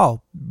through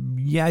Paul,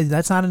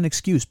 that's not an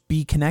excuse.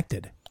 Be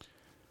connected.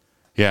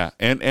 Yeah,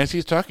 and as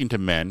he's talking to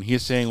men,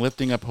 he's saying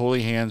lifting up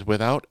holy hands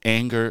without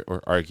anger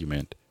or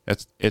argument.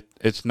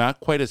 It's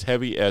not quite as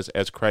heavy as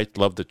Christ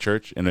loved the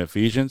church in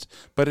Ephesians,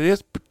 but it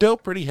is still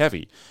pretty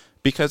heavy,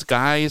 because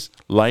guys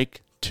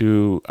like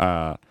to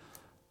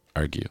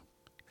argue.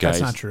 Guys,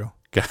 that's not true.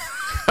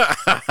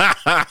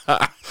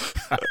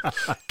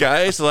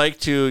 Guys like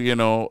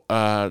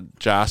to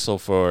jostle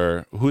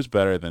for who's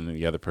better than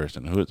the other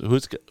person,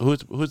 who's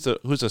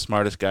the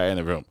smartest guy in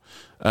the room.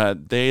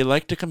 They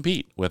like to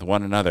compete with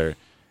one another,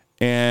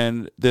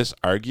 and this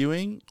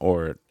arguing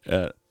or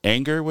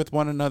anger with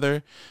one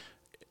another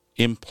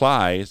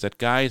implies that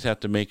guys have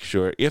to make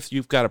sure, if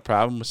you've got a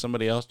problem with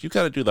somebody else, you've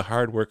got to do the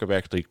hard work of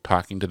actually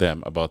talking to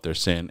them about their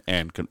sin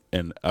and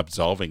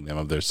absolving them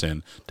of their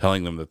sin,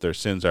 telling them that their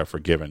sins are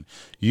forgiven.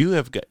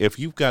 If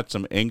you've got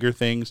some anger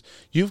things,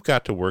 you've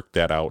got to work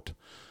that out.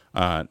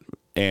 And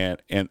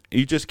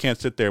you just can't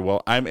sit there,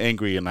 well, I'm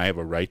angry and I have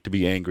a right to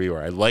be angry,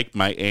 or I like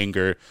my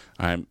anger.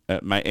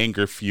 My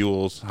anger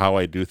fuels how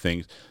I do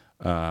things.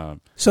 So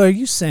are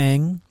you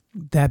saying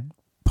that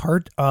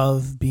part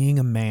of being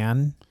a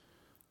man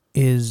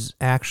is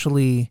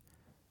actually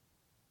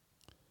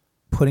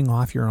putting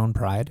off your own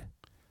pride?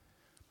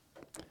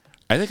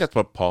 I think that's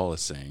what Paul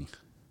is saying.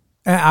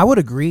 I would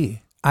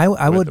agree.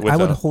 I would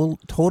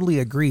totally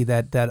agree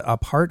that a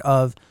part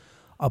of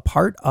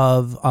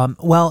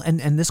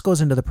and this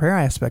goes into the prayer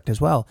aspect as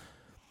well.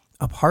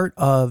 A part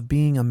of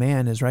being a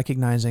man is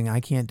recognizing I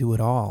can't do it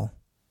all,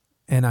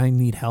 and I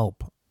need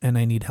help, and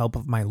I need help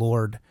of my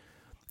Lord,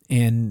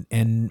 and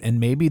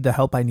maybe the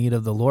help I need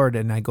of the Lord,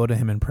 and I go to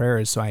Him in prayer,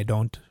 is so I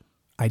don't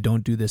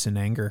do this in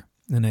anger,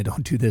 and I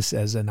don't do this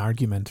as an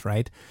argument,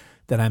 right?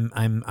 That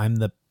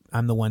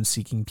I'm the one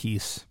seeking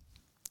peace,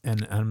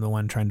 and I'm the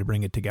one trying to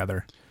bring it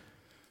together.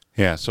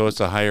 Yeah, so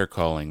it's a higher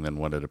calling than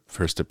what it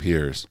first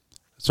appears.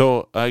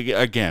 So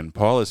again,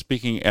 Paul is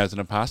speaking as an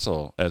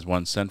apostle, as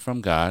one sent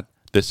from God.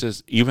 This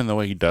is, even though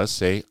he does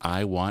say,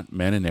 I want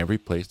men in every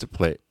place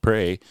to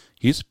pray,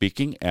 he's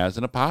speaking as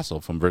an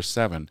apostle from verse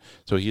 7.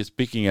 So he is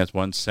speaking as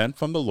one sent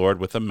from the Lord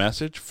with a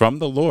message from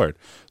the Lord.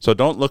 So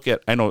don't look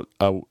at, I know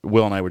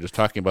Will and I were just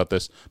talking about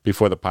this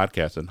before the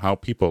podcast, and how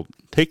people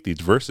take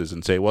these verses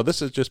and say, well,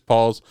 this is just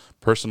Paul's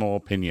personal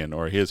opinion,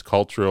 or he's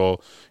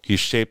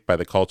shaped by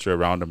the culture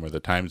around him or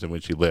the times in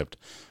which he lived.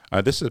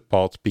 This is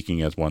Paul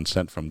speaking as one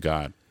sent from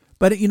God.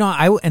 But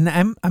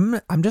I'm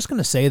just going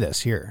to say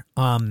this here.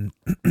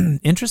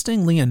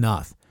 Interestingly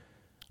enough,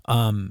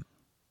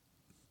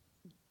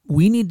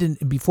 we need to,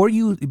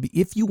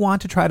 if you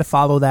want to try to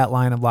follow that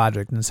line of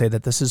logic and say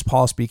that this is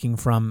Paul speaking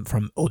from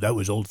that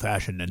was old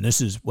fashioned and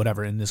this is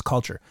whatever in this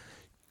culture,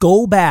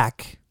 go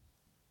back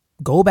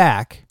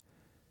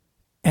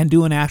and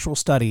do an actual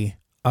study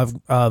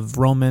of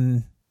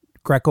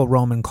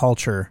Greco-Roman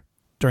culture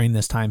during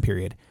this time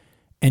period,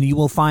 and you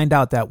will find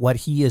out that what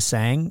he is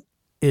saying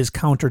is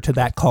counter to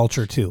that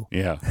culture too.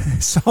 Yeah.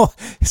 So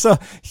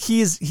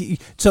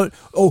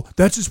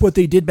that's just what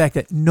they did back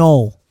then.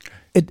 No,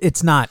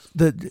 it's not.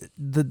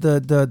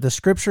 The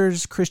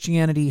scriptures,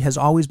 Christianity has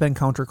always been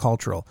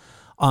countercultural.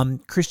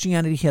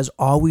 Christianity has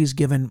always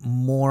given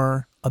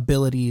more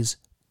abilities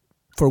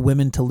for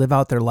women to live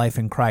out their life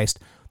in Christ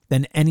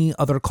than any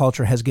other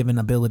culture has given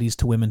abilities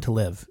to women to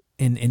live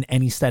in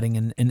any setting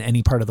in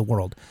any part of the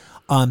world.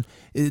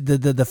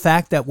 The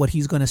fact that what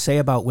he's going to say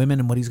about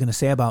women and what he's going to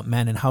say about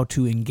men and how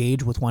to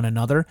engage with one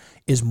another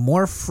is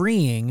more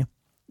freeing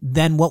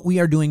than what we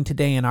are doing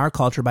today in our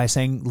culture by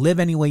saying live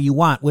any way you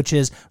want, which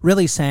is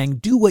really saying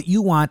do what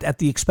you want at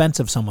the expense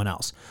of someone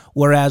else.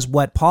 Whereas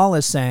what Paul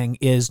is saying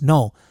is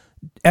no,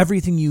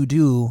 everything you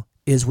do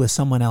is with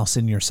someone else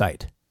in your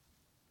sight.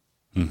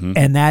 Mm-hmm.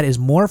 And that is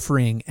more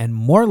freeing and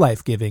more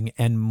life-giving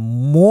and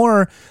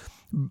more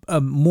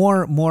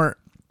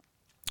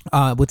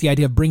with the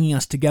idea of bringing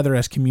us together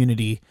as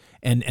community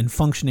and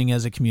functioning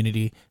as a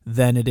community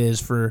than it is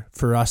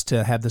for us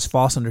to have this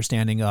false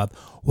understanding of,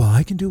 well,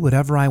 I can do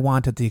whatever I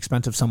want at the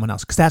expense of someone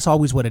else. Because that's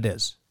always what it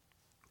is,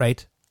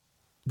 right?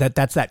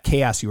 That's that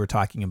chaos you were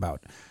talking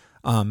about.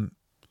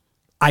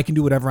 I can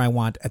do whatever I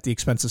want at the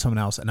expense of someone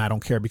else, and I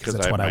don't care because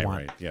that's what I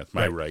want. Right. Yeah, it's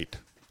my right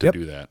to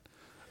do that.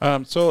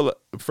 So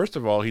first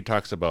of all, he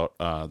talks about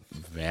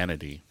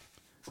vanity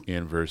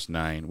in verse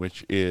 9,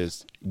 which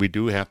is, we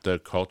do have to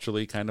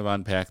culturally kind of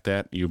unpack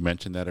that. You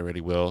mentioned that already,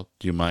 Will.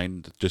 Do you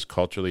mind just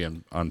culturally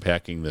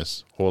unpacking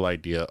this whole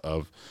idea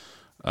of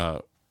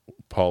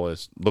Paul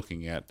is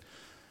looking at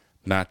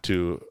not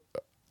to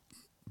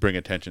bring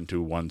attention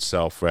to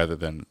oneself rather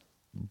than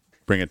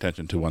bring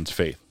attention to one's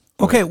faith?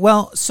 Okay,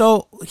 well,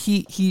 so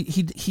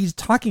he's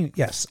talking,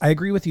 yes, I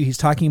agree with you. He's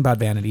talking about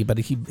vanity, but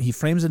he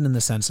frames it in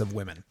the sense of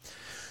women.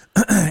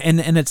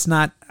 and it's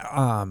not...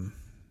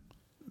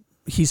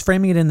 he's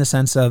framing it in the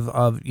sense of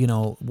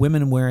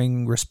women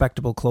wearing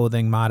respectable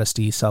clothing,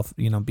 modesty,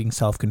 being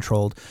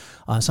self-controlled.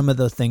 Some of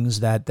the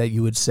things that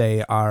you would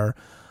say are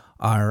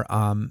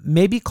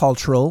maybe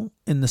cultural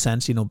in the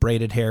sense,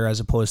 braided hair as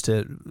opposed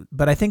to.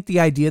 But I think the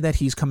idea that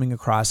he's coming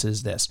across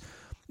is this,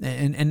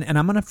 and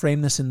I'm going to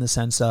frame this in the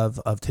sense of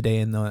today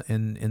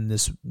in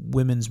this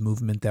women's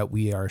movement that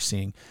we are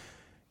seeing.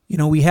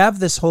 We have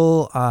this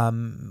whole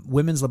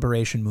women's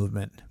liberation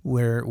movement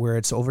where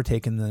it's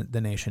overtaken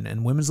the nation,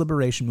 and women's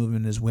liberation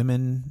movement is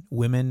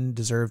women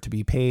deserve to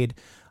be paid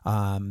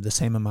the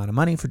same amount of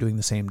money for doing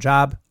the same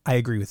job. I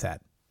agree with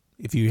that.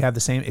 If you're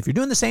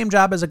doing the same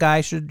job as a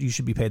guy, you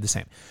should be paid the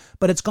same.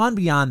 But it's gone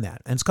beyond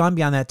that, and it's gone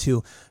beyond that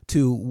to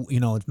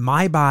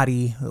my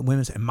body.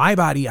 Women say, my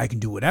body, I can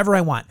do whatever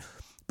I want.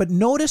 But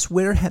notice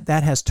where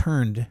that has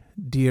turned,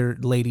 dear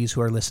ladies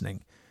who are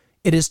listening.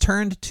 It has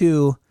turned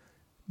to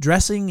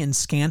dressing in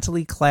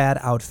scantily clad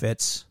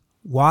outfits,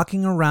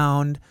 walking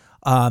around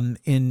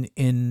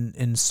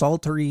in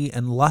sultry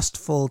and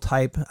lustful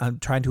type,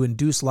 trying to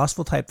induce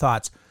lustful type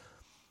thoughts.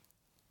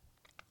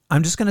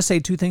 I'm just going to say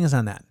two things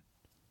on that.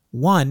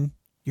 One,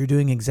 you're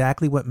doing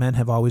exactly what men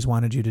have always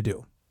wanted you to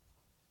do.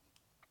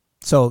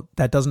 So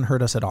that doesn't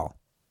hurt us at all.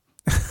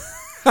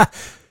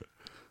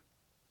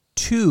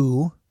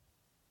 Two,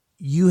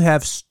 you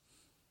have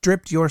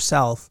stripped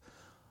yourself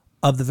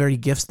of the very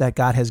gifts that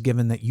God has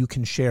given that you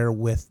can share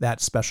with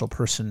that special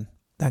person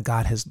that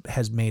God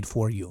has made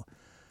for you.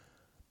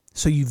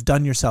 So you've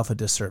done yourself a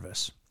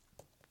disservice.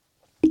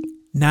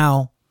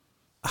 Now,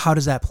 how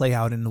does that play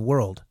out in the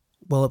world?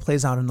 Well, it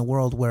plays out in the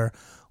world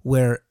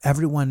where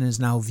everyone is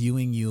now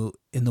viewing you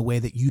in the way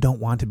that you don't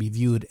want to be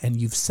viewed, and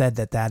you've said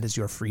that is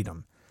your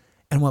freedom.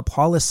 And what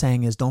Paul is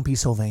saying is, don't be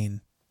so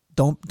vain.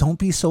 Don't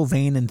be so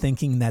vain in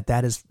thinking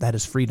that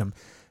is freedom.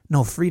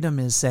 No, freedom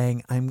is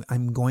saying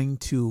I'm going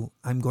to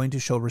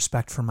show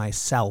respect for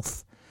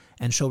myself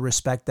and show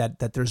respect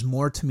that there's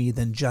more to me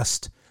than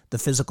just the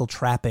physical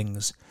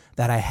trappings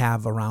that I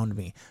have around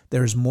me.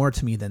 There's more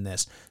to me than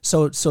this.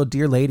 So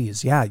dear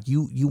ladies, yeah,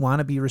 you want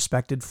to be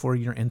respected for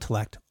your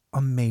intellect.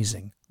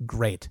 Amazing.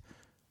 Great.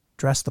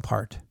 Dress the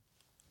part.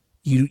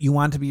 You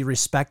want to be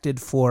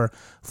respected for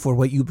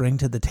what you bring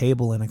to the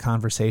table in a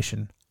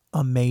conversation.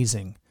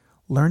 Amazing.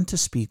 Learn to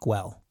speak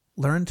well.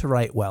 Learn to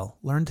write well,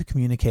 learn to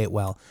communicate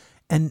well,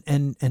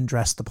 and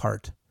dress the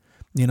part.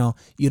 You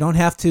don't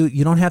have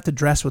to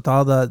dress with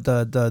all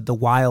the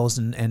wiles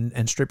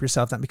and strip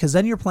yourself down, because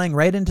then you're playing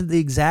right into the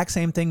exact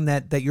same thing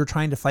that you're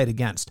trying to fight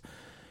against.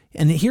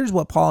 And here's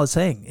what Paul is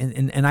saying,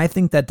 and I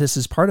think that this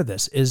is part of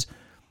this, is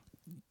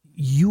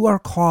you are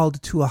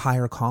called to a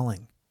higher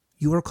calling.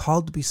 You are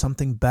called to be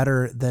something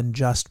better than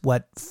just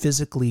what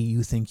physically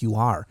you think you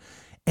are.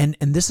 And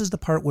this is the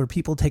part where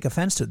people take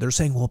offense to it. They're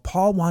saying, well,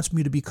 Paul wants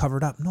me to be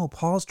covered up. No,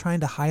 Paul's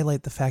trying to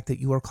highlight the fact that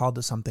you are called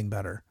to something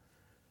better.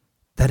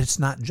 That it's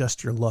not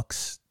just your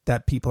looks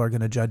that people are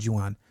going to judge you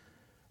on,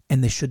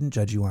 and they shouldn't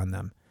judge you on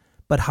them.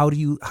 But how do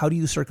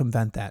you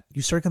circumvent that?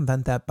 You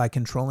circumvent that by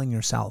controlling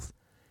yourself,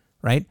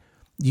 right?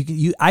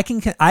 I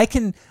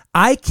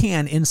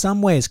can in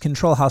some ways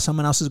control how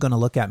someone else is going to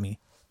look at me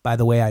by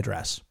the way I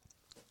dress.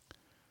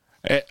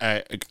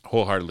 I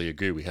wholeheartedly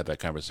agree. We had that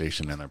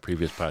conversation in our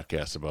previous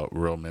podcast about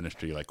rural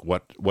ministry, like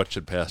what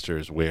should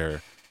pastors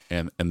wear,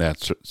 and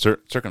that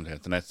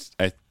circumstance. And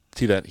I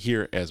see that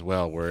here as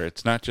well, where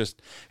it's not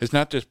just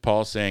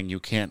Paul saying you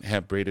can't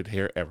have braided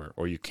hair ever,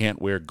 or you can't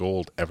wear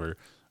gold ever,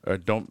 or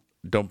don't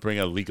bring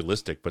a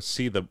legalistic, but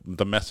see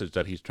the message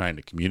that he's trying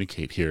to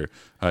communicate here,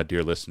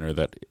 dear listener.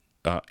 That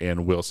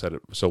and Will said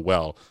it so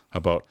well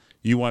about,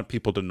 you want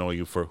people to know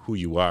you for who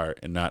you are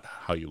and not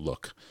how you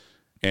look.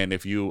 And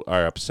if you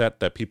are upset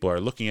that people are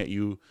looking at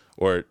you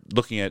or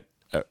looking at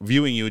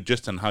viewing you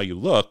just on how you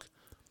look,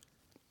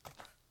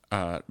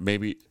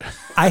 maybe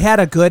I had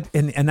a good,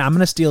 and I'm going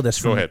to steal this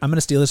from. Go ahead. I'm going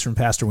to steal this from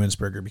Pastor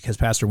Winsberger, because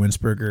Pastor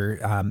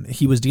Winsberger,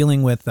 he was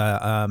dealing with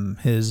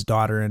his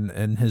daughter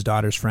and his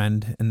daughter's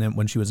friend, and then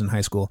when she was in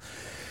high school,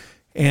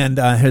 and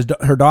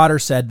her daughter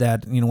said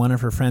that one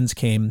of her friends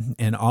came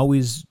and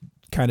always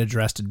kind of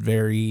dressed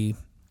very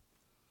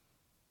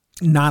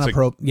not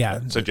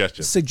appropriate,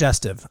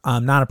 suggestive,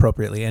 not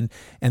appropriately, and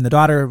the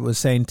daughter was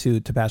saying to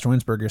Pastor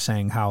Winsberger,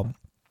 saying how,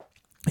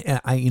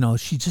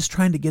 she's just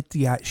trying to get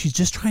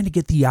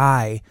the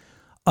eye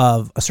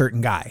of a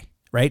certain guy,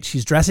 right?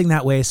 She's dressing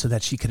that way so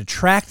that she could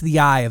attract the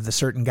eye of the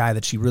certain guy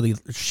that she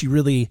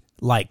really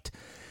liked,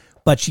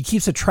 but she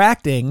keeps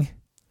attracting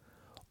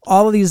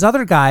all of these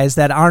other guys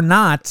that are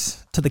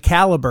not to the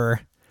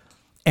caliber,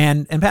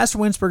 and Pastor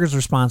Winsberger's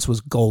response was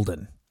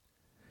golden.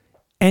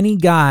 Any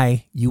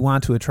guy you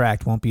want to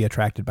attract won't be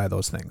attracted by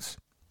those things.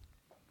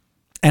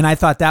 And I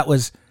thought that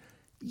was,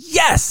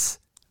 yes,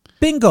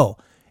 bingo.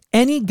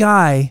 Any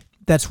guy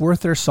that's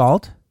worth their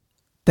salt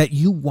that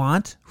you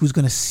want, who's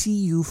going to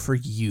see you for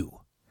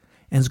you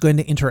and is going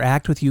to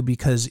interact with you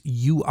because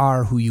you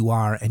are who you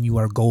are and you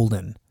are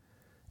golden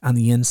on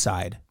the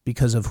inside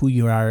because of who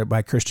you are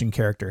by Christian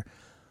character,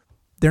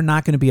 they're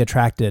not going to be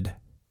attracted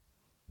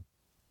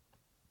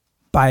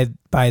by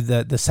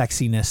the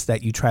sexiness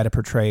that you try to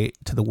portray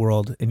to the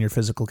world in your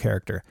physical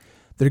character.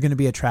 They're going to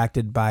be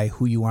attracted by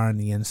who you are on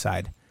the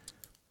inside.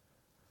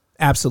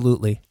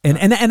 Absolutely.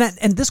 And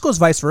this goes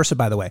vice versa,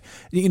 by the way.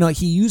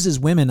 He uses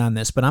women on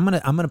this, but I'm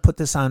gonna put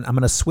this on, I'm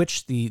gonna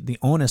switch the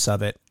onus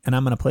of it, and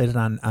I'm gonna put it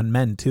on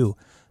men too.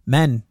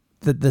 Men,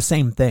 the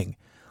same thing.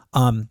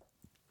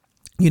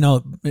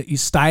 You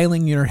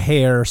styling your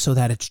hair so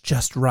that it's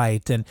just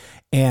right,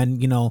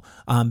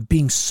 and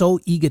being so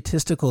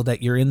egotistical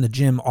that you're in the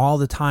gym all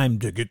the time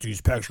to get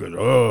these pecs.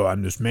 Oh,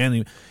 I'm this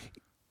manly.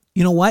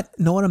 You know what?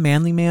 Know what a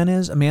manly man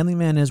is? A manly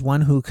man is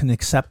one who can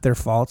accept their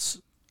faults,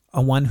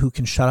 one who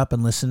can shut up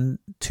and listen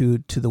to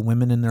the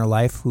women in their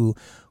life who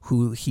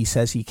he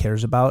says he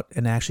cares about,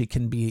 and actually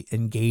can be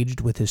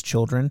engaged with his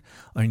children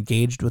or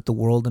engaged with the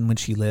world in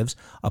which he lives.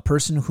 A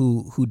person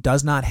who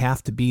does not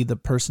have to be the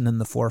person in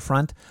the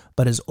forefront,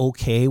 but is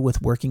okay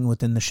with working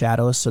within the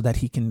shadows so that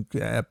he can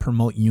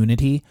promote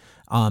unity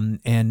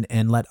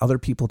and let other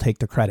people take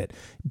the credit.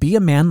 Be a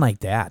man like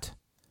that.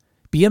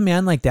 Be a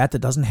man like that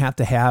doesn't have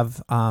to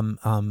have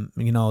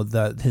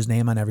his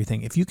name on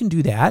everything. If you can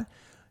do that,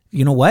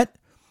 you know what?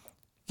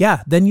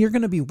 Yeah, then you're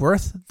going to be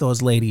worth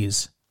those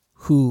ladies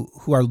who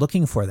are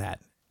looking for that,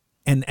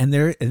 and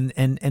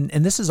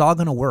this is all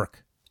going to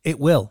work. It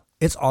will.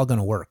 It's all going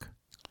to work.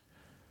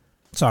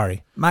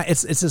 Sorry,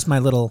 it's just my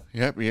little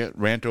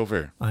rant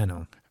over. I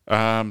know.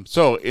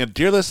 So,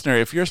 dear listener,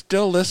 if you're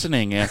still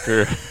listening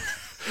after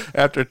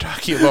after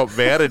talking about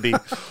vanity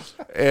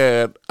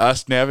and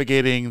us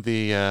navigating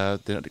the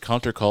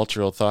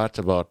countercultural thoughts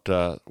about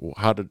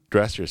how to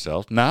dress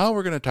yourself, now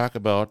we're going to talk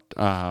about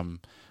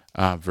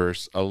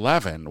verse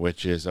 11,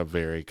 which is a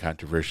very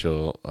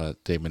controversial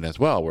statement as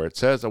well, where it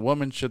says, "A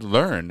woman should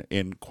learn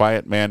in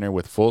quiet manner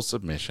with full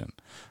submission.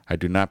 I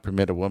do not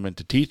permit a woman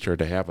to teach or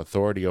to have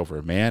authority over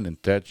a man.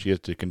 Instead, she is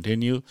to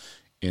continue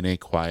in a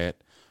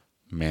quiet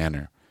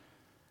manner."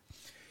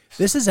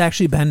 This has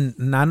actually been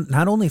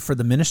not only for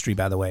the ministry,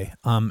 by the way,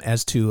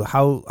 as to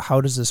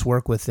how does this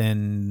work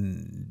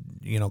within,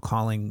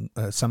 calling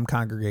some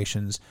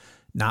congregations,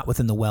 not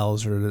within the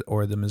Wells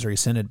or the Missouri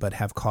Synod, but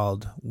have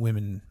called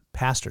women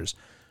pastors.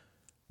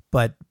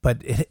 But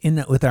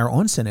with our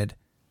own synod,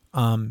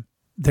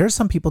 there's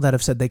some people that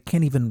have said they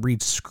can't even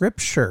read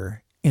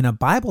scripture in a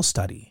Bible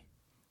study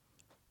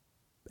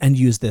and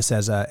use this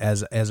as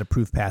a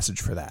proof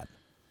passage for that.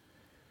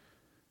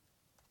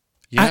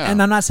 Yeah,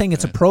 and I'm not saying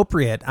it's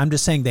appropriate. I'm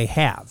just saying they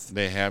have.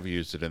 They have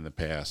used it in the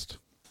past.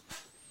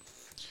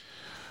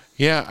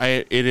 Yeah,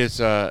 it is.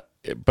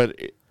 But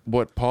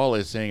what Paul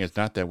is saying is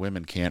not that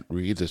women can't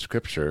read the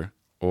scripture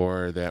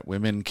or that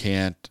women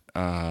can't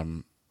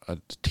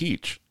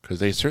teach,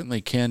 because they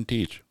certainly can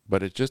teach.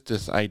 But it's just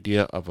this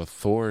idea of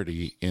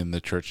authority in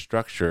the church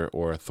structure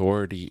or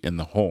authority in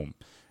the home.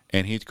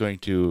 And he's going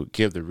to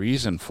give the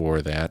reason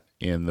for that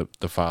in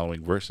the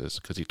following verses,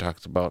 because he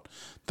talks about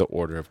the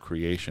order of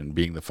creation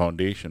being the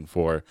foundation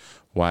for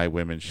why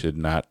women should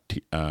not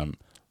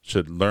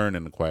should learn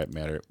in a quiet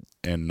manner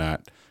and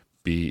not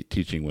be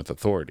teaching with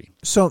authority.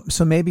 So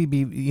maybe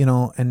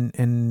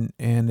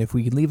and if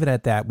we could leave it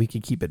at that, we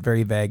could keep it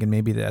very vague, and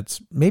maybe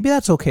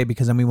that's okay,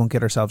 because then we won't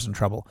get ourselves in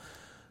trouble.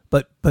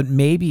 But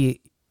maybe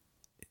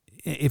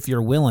if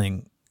you're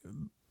willing,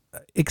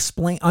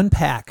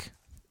 unpack.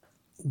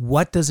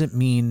 What does it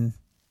mean?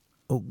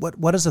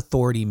 What does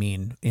authority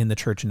mean in the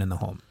church and in the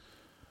home?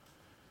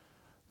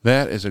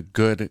 That is a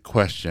good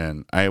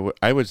question. I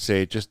would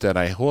say just that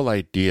whole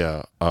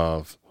idea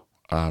of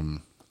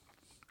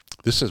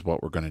this is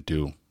what we're going to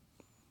do.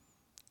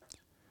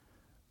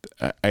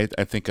 I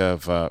think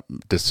of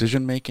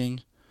decision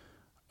making.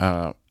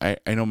 I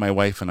know my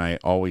wife and I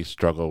always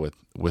struggle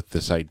with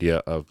this idea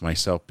of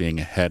myself being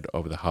head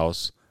of the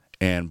house,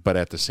 but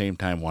at the same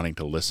time wanting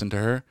to listen to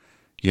her.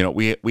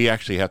 we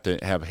actually have to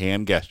have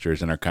hand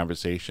gestures in our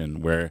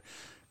conversation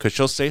because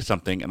she'll say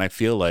something and I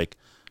feel like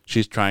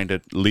she's trying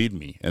to lead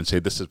me and say,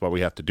 this is what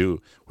we have to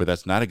do, where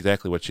that's not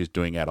exactly what she's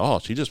doing at all.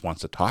 She just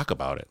wants to talk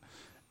about it.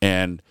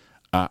 And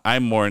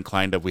I'm more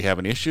inclined if we have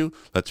an issue,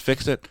 let's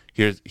fix it.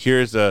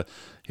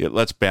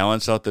 Let's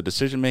balance out the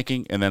decision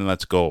making, and then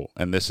let's go.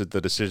 And this is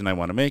the decision I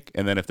want to make.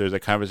 And then if there's a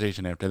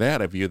conversation after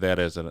that, I view that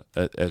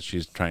as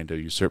she's trying to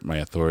usurp my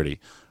authority.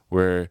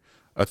 Where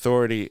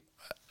authority,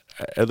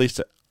 at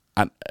least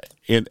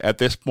at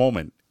this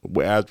moment,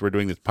 as we're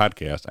doing this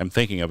podcast, I'm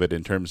thinking of it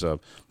in terms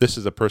of this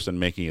is a person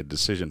making a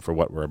decision for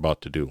what we're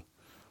about to do.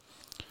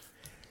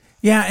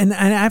 Yeah, and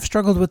I've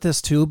struggled with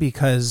this too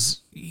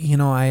because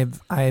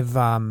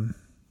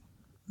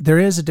there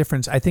is a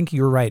difference. I think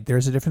you're right.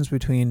 There's a difference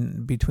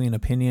between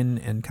opinion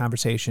and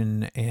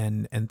conversation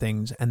and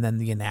things, and then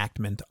the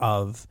enactment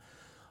of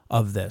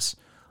this.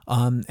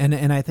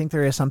 And I think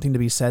there is something to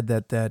be said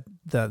that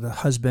the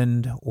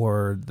husband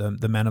or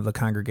the men of the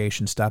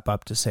congregation step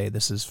up to say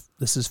this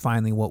is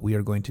finally what we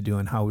are going to do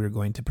and how we are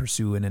going to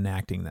pursue in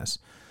enacting this.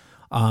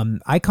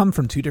 I come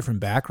from two different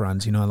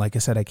backgrounds. Like I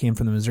said, I came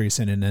from the Missouri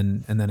Synod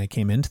and then I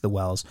came into the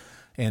Wells.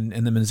 And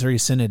the Missouri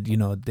Synod,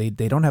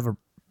 they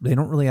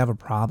don't really have a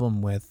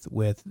problem with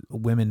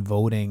women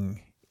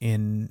voting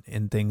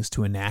in things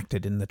to enact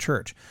it in the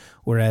church,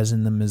 whereas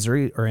in the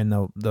Missouri or in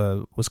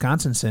the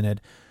Wisconsin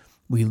Synod,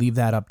 we leave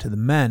that up to the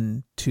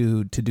men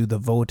to do the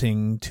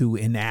voting to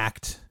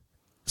enact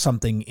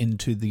something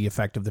into the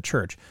effect of the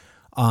church.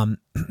 And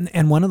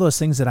one of those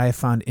things that I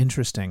found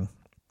interesting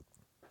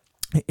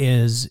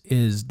is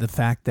the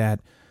fact that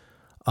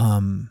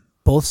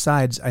both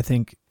sides, I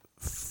think,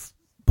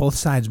 both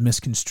sides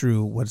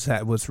misconstrue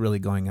what's really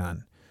going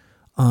on.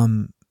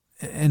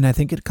 And I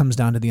think it comes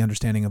down to the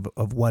understanding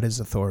of what is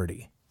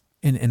authority.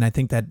 And I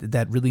think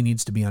that really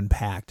needs to be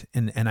unpacked.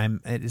 And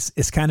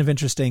it's kind of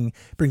interesting,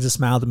 brings a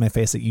smile to my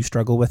face that you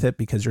struggle with it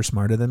because you're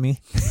smarter than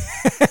me.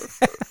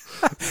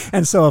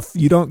 And so if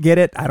you don't get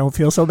it, I don't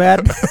feel so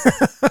bad.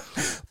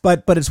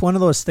 But it's one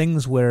of those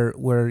things where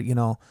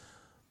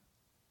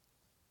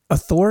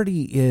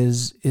authority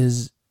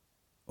is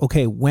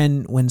okay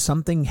when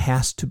something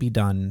has to be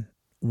done,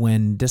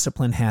 when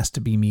discipline has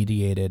to be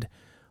mediated,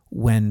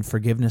 when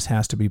forgiveness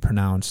has to be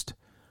pronounced,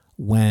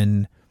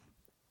 when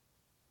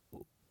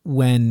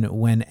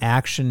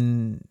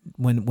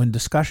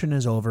discussion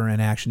is over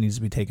and action needs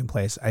to be taking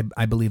place,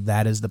 I believe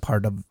that is the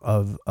part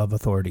of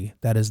authority.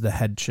 That is the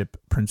headship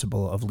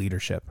principle of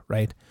leadership,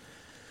 right?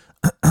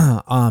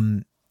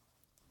 And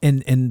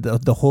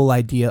the whole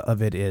idea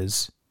of it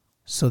is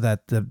so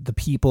that the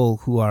people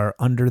who are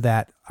under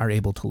that are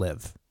able to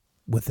live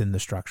within the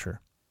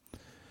structure.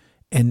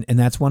 And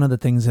that's one of the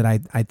things that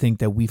I think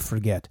that we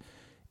forget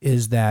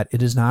is that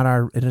it is not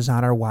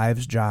our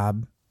wives'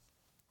 job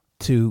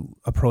to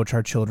approach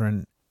our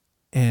children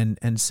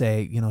and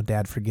say,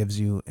 Dad forgives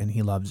you and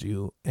he loves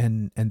you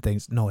and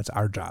things. No, it's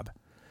our job.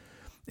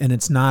 And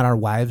it's not our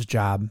wives'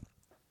 job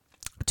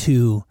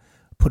to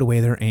put away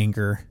their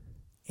anger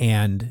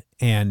and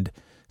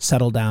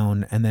settle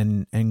down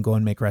and go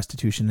and make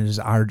restitution. It is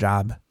our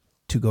job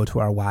to go to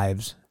our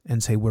wives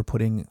and say, we're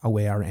putting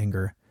away our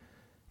anger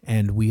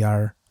and we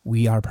are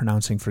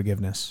pronouncing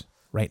forgiveness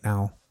right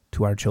now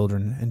to our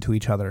children and to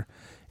each other.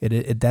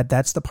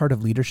 That's the part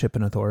of leadership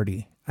and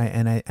authority.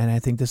 I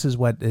think this is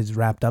what is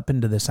wrapped up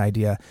into this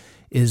idea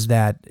is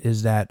that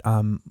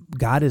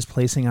God is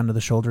placing onto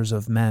the shoulders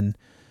of men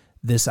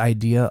this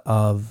idea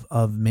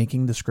of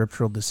making the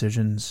scriptural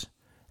decisions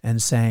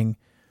and saying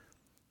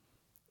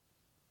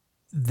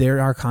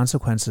there are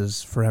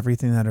consequences for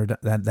everything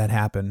that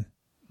happen,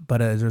 but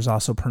there's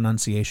also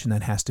pronunciation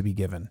that has to be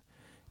given,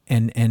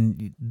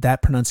 and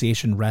that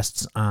pronunciation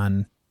rests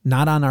not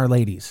on our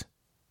ladies,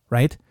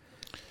 right?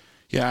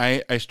 Yeah,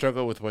 I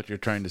struggle with what you're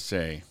trying to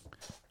say.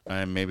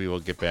 Maybe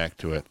we'll get back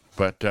to it.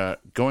 But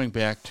going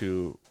back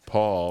to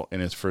Paul in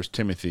his 1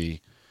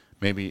 Timothy,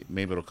 maybe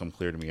it'll come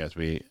clear to me as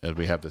we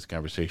have this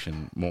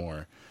conversation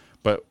more.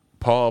 But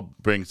Paul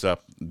brings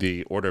up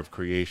the order of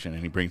creation,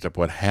 and he brings up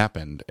what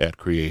happened at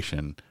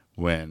creation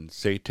when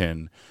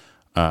Satan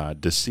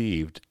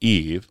deceived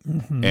Eve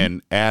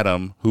and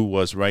Adam, who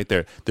was right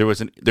there.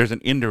 There's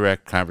an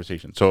indirect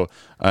conversation. So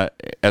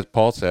as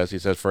Paul says, he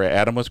says, for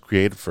Adam was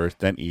created first,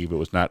 then Eve. It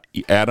was not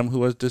Adam who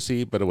was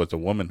deceived, but it was the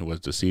woman who was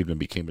deceived and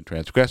became a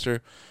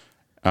transgressor.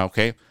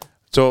 Okay.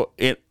 So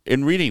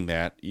in reading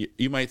that,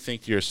 you might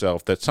think to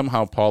yourself that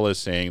somehow Paul is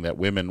saying that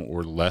women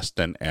were less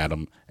than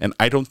Adam. And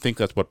I don't think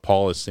that's what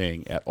Paul is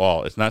saying at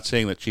all. It's not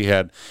saying that she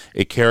had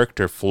a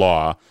character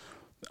flaw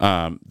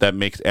that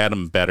makes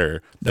Adam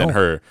better than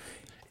her.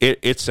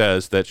 It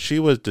says that she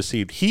was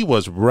deceived. He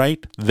was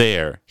right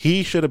there.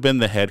 He should have been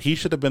the head. He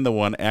should have been the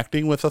one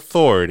acting with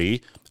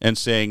authority and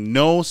saying,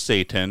 no,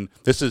 Satan,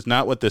 this is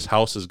not what this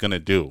house is going to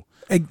do.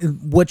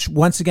 Which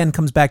once again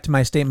comes back to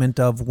my statement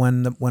of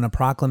when a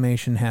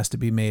proclamation has to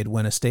be made,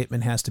 when a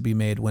statement has to be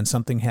made, when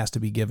something has to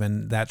be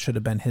given, that should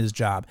have been his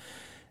job.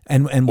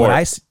 And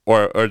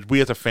or we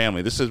as a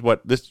family,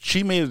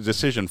 she made a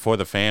decision for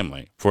the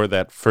family, for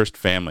that first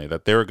family,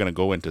 that they were going to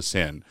go into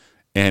sin.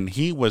 and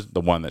he was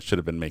the one that should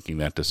have been making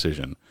that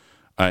decision.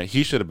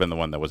 He should have been the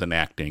one that was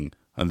enacting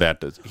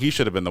that. He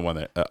should have been the one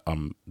that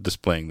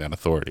displaying that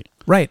authority.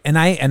 Right, and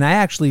I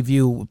actually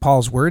view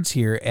Paul's words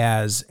here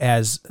as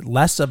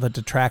less of a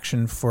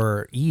detraction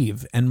for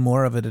Eve and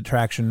more of a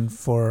detraction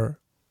for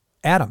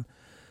Adam,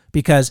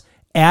 because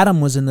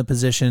Adam was in the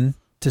position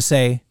to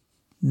say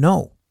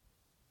no.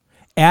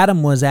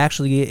 Adam was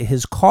actually,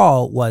 his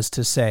call was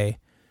to say,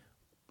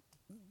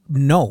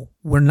 no,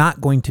 we're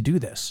not going to do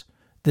this.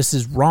 This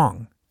is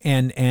wrong.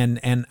 And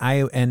I'm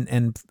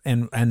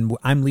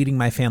leading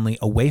my family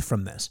away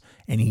from this.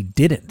 And he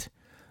didn't.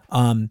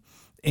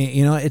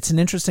 It's an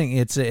interesting,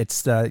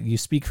 you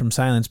speak from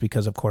silence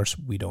because of course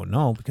we don't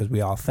know, because we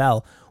all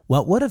fell.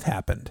 What would have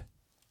happened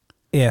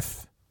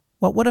if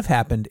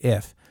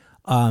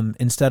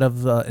instead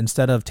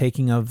of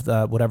taking of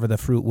whatever the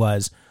fruit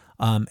was,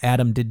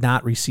 Adam did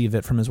not receive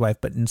it from his wife,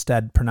 but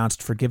instead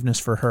pronounced forgiveness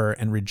for her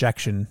and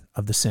rejection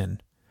of the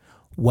sin?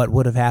 What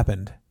would have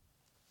happened?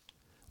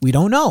 We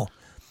don't know.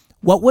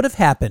 What would have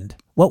happened?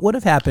 What would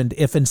have happened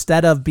if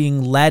instead of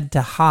being led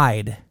to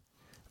hide,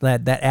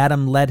 that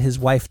Adam led his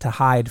wife to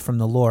hide from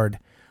the Lord,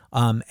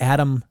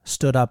 Adam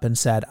stood up and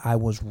said, I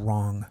was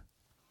wrong.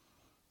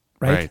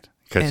 Right?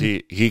 Because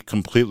he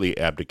completely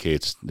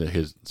abdicates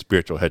his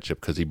spiritual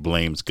headship because he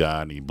blames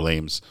God and he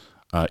blames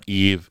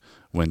Eve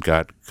when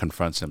God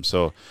confronts him.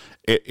 So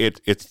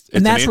it's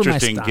an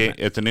interesting game.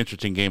 It's an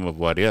interesting game of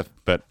what if,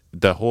 but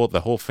the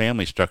whole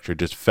family structure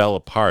just fell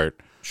apart.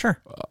 Sure.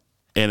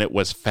 And it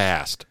was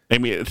fast. I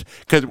mean,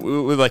 because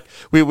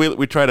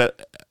we try to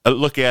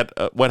look at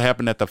what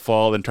happened at the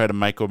fall and try to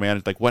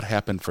micromanage, like what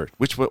happened first,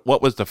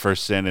 what was the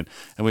first sin,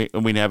 and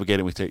we navigate it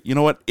and we say, you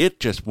know what, it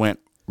just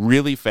went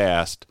really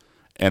fast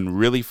and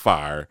really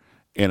far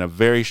in a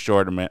very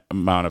short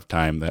amount of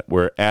time, that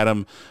where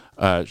Adam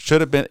should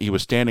have been, he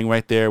was standing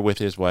right there with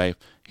his wife.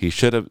 He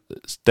should have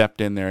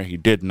stepped in there. He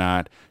did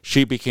not.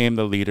 She became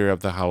the leader of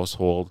the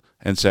household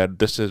and said,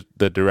 this is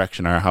the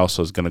direction our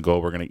household is going to go.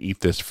 We're going to eat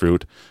this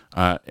fruit.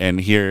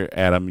 And here,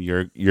 Adam,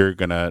 you're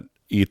going to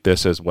eat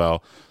this as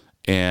well.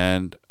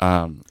 And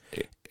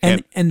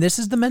this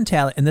is the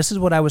mentality, and this is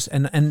what I was,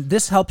 and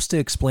this helps to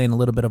explain a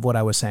little bit of what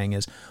I was saying,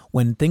 is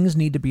when things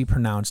need to be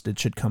pronounced, it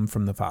should come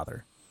from the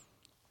Father,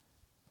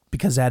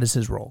 because that is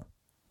his role.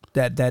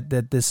 That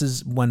this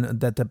is when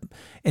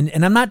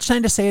and I'm not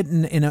trying to say it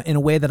in a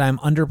way that I'm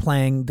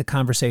underplaying the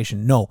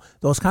conversation. No,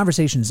 those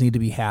conversations need to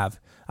be had.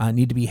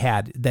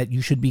 That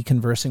you should be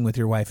conversing with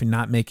your wife and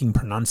not making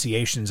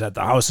pronunciations that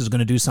the house is going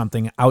to do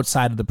something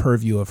outside of the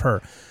purview of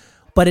her.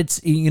 But it's,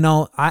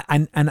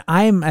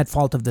 I'm at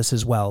fault of this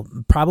as well,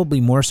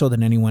 probably more so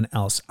than anyone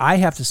else. I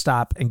have to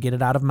stop and get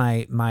it out of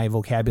my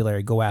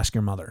vocabulary. Go ask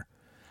your mother.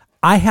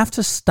 I have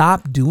to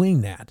stop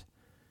doing that.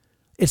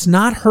 It's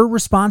not her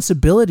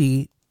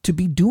responsibility to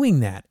be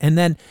doing that. And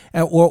then,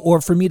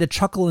 or for me to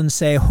chuckle and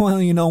say,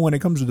 well, when it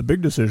comes to the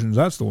big decisions,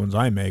 that's the ones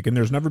I make, and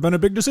there's never been a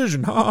big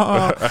decision.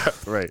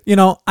 Right.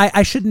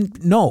 I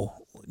shouldn't, no,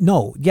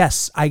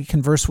 yes, I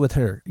converse with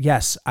her.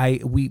 Yes,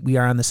 we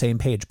are on the same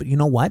page. But you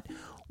know what?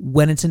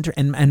 When it's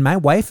and my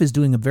wife is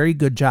doing a very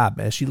good job.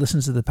 As she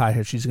listens to the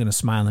podcast, she's going to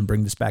smile and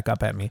bring this back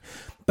up at me.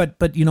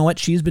 But you know what?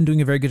 She's been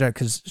doing a very good job,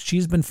 because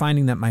she's been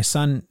finding that my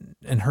son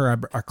and her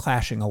are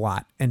clashing a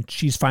lot. And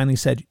she's finally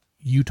said,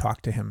 you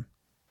talk to him.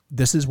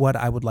 This is what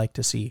I would like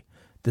to see.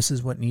 This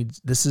is what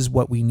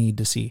we need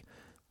to see.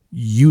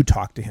 You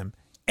talk to him.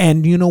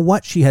 And you know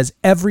what? She has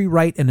every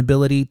right and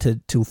ability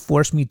to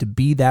force me to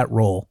be that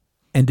role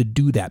and to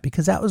do that,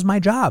 because that was my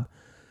job.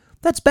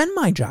 That's been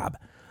my job.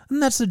 And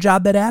that's the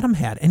job that Adam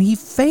had. And he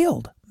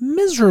failed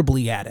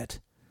miserably at it.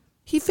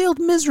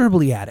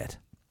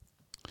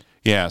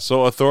 Yeah,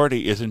 so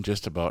authority isn't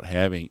just about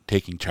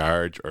taking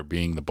charge or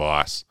being the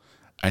boss.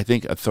 I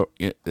think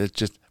it's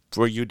just,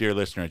 for you, dear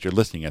listener, as you're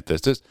listening at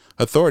this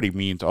authority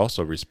means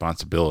also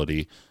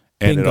responsibility,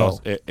 and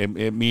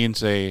it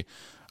means a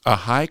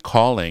high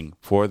calling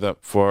for the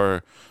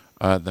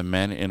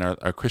men in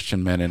our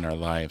Christian men in our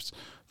lives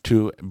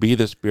to be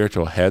the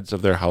spiritual heads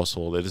of their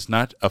household. It is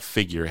not a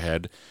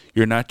figurehead.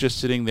 You're not just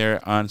sitting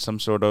there on some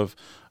sort of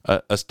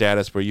a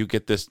status where you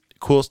get this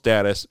cool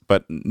status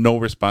but no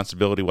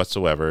responsibility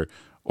whatsoever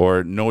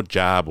or no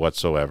job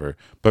whatsoever.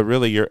 But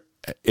really,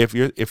 if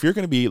you're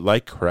going to be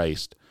like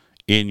Christ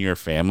in your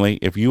family,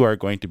 if you are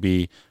going to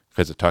be,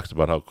 because it talks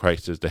about how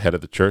Christ is the head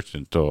of the church,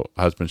 and so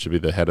husbands should be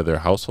the head of their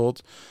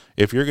households.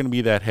 If you're going to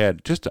be that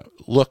head, just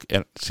look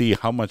and see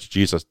how much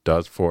Jesus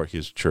does for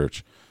his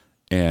church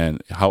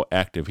and how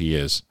active he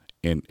is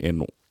in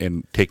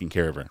taking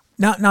care of her.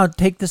 Now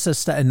take this a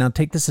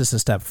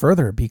step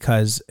further,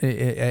 because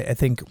I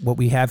think what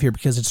we have here,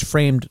 because it's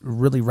framed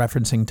really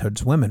referencing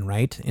towards women,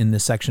 right? In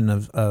this section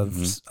of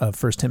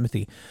 1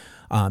 Timothy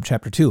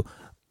chapter 2.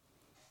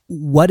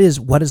 What is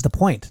the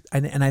point?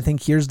 And I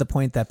think here's the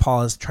point that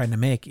Paul is trying to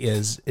make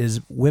is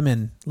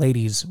women,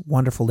 ladies,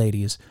 wonderful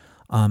ladies,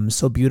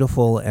 so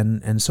beautiful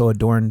and so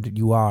adorned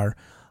you are,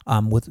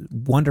 with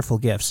wonderful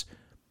gifts.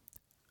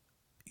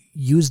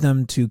 Use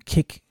them to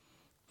kick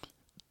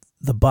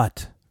the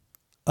butt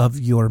of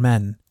your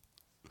men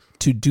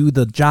to do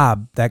the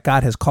job that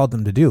God has called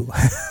them to do.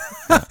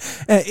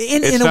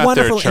 It's not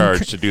their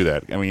charge to do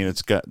that. I mean,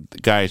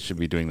 guys should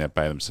be doing that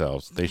by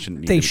themselves. They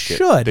shouldn't.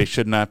 They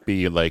should not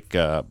be like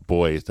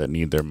boys that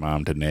need their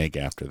mom to nag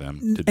after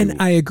them.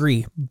 I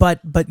agree,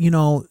 but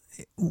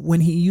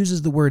when he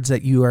uses the words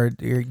that you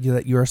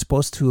are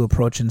supposed to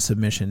approach in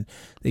submission,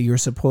 that you're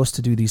supposed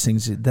to do these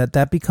things,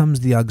 that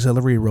becomes the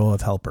auxiliary role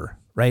of helper.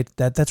 Right,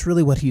 that's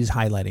really what he's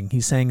highlighting.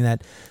 He's saying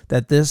that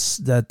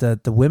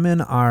the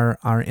women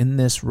are in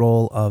this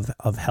role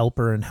of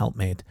helper and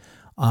helpmate,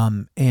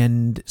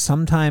 and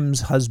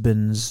sometimes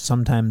husbands,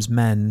 sometimes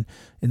men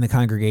in the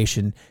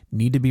congregation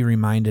need to be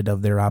reminded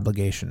of their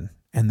obligation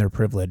and their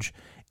privilege,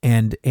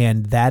 and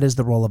that is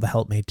the role of a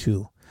helpmate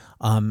too.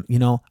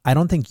 I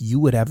don't think you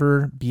would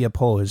ever be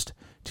opposed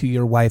to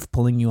your wife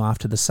pulling you off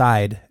to the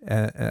side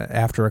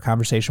after a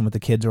conversation with the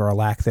kids or a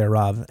lack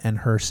thereof, and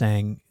her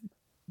saying,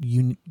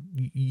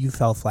 you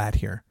fell flat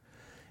here,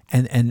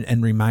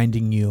 and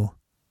reminding you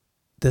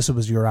this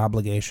was your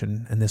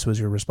obligation and this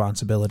was your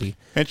responsibility.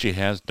 And she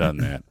has done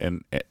that,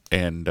 and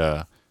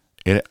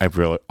I've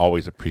really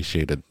always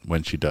appreciated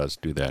when she does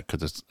do that,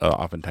 because it's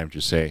oftentimes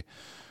you say,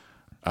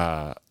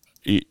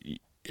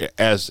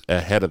 as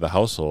a head of the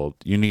household,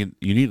 you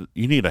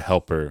need a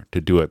helper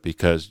to do it,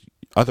 because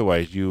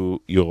otherwise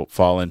you'll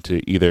fall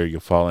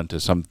into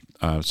some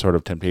sort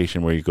of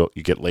temptation where you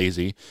get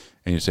lazy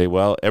and you say,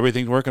 well,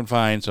 everything's working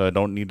fine, so I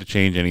don't need to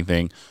change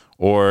anything.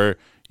 Or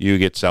you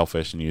get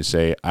selfish and you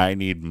say, I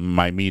need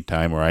my me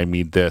time, or I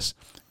need this,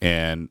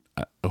 and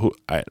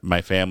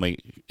my family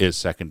is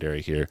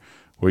secondary here,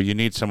 where you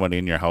need someone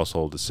in your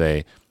household to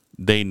say,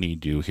 they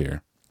need you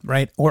here.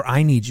 Right, or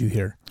I need you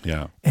here.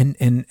 Yeah,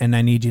 and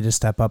I need you to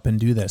step up and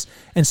do this.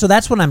 And so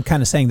that's what I'm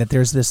kind of saying, that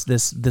there's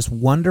this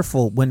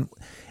wonderful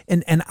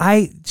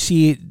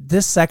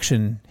this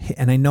section,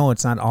 and I know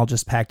it's not all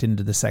just packed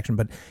into this section,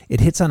 but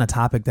it hits on a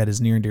topic that is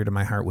near and dear to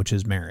my heart, which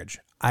is marriage.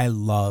 I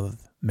love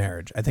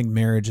marriage. I think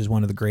marriage is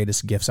one of the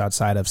greatest gifts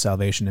outside of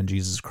salvation in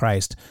Jesus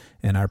Christ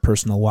and our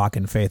personal walk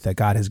in faith that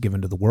God has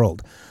given to the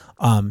world.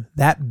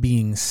 That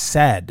being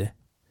said,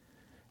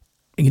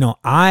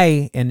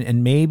 I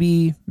and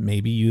maybe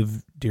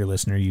you've, dear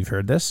listener, you've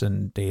heard this,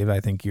 and Dave, I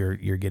think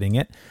you're getting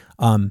it.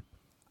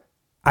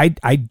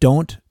 I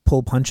don't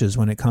pull punches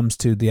when it comes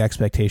to the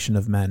expectation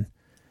of men,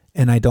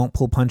 and I don't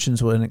pull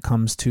punches when it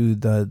comes to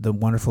the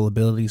wonderful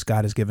abilities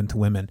God has given to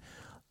women.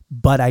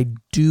 But I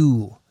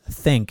do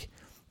think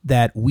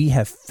that we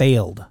have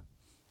failed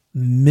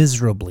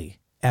miserably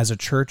as a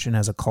church and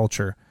as a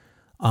culture,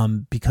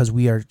 because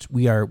we are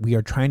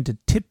trying to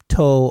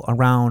tiptoe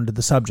around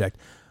the subject.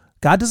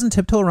 God doesn't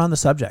tiptoe around the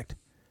subject.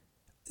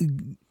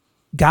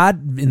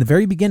 God, in the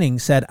very beginning,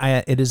 said,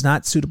 it is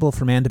not suitable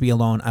for man to be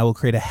alone. I will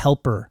create a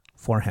helper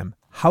for him.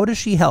 How does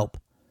she help?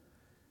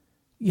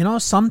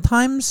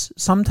 Sometimes,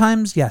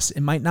 yes,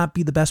 it might not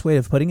be the best way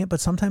of putting it, but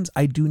sometimes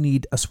I do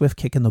need a swift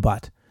kick in the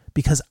butt,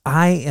 because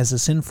I, as a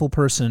sinful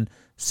person,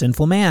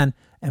 sinful man,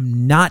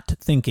 am not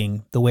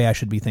thinking the way I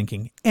should be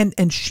thinking.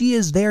 And she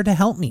is there to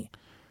help me.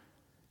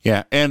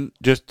 Yeah, and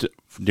just,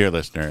 dear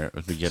listener,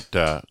 we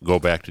go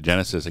back to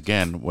Genesis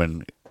again,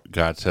 when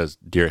God says,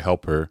 dear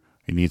helper,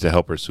 he needs a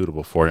helper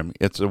suitable for him.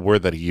 It's a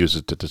word that he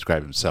uses to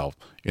describe himself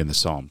in the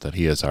Psalm, that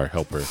he is our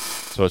helper.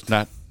 So it's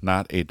not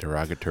a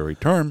derogatory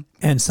term.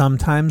 And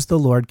sometimes the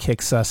Lord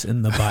kicks us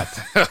in the butt.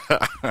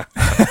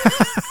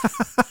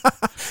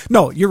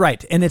 No, you're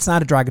right, and it's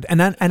not a derogatory.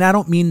 And I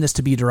don't mean this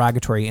to be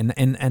derogatory.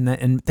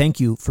 And thank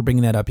you for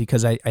bringing that up,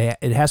 because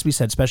it has to be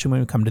said, especially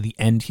when we come to the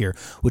end here,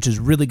 which is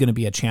really going to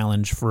be a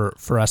challenge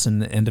for us in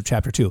the end of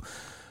chapter 2.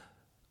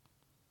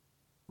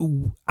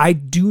 I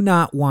do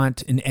not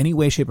want in any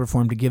way, shape, or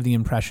form to give the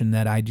impression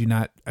that I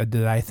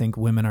think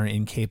women are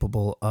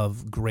incapable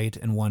of great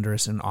and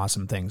wondrous and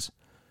awesome things.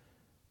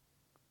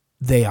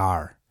 They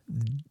are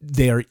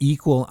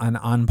equal and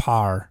on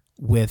par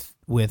with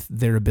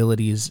their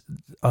abilities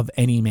of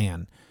any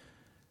man.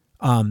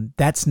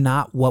 That's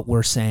not what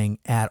we're saying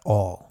at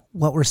all.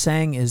 What we're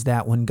saying is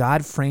that when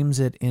God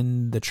frames it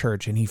in the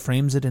church, and he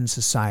frames it in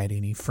society,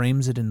 and he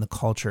frames it in the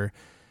culture,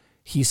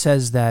 he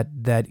says that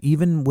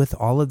even with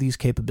all of these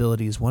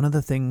capabilities, one of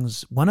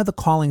the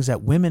callings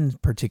that women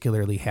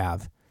particularly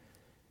have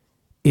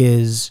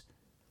is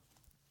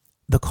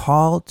the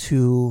call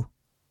to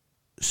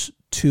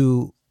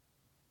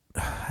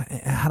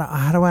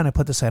how do I want to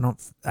put this? I'm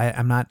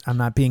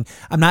not being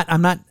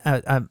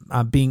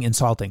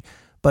insulting,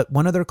 but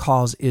one of their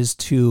calls is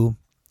to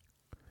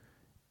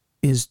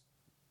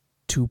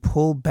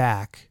pull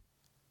back,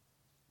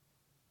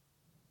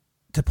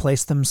 to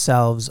place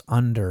themselves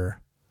under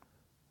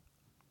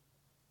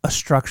a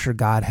structure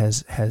God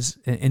has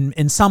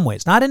in some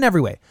ways, not in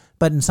every way,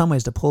 but in some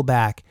ways, to pull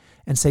back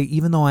and say,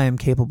 even though I am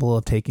capable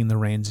of taking the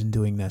reins and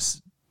doing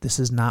this, this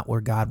is not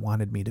where God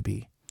wanted me to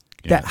be.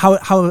 Yeah.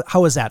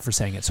 How is that for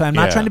saying it? So I'm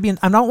not trying to be,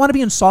 I don't want to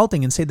be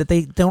insulting and say that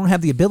they don't have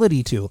the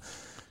ability to,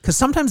 because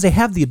sometimes they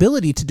have the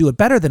ability to do it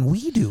better than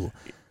we do.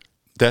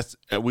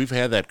 We've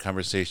had that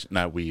conversation,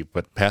 not we,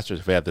 but pastors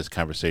have had this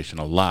conversation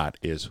a lot,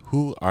 is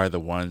who are the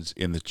ones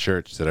in the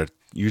church that are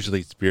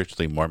usually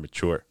spiritually more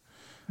mature?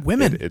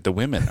 Women. The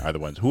women are the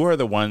ones. Who are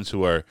the ones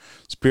who are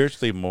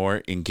spiritually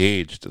more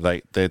engaged?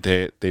 Like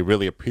they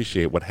really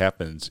appreciate what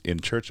happens in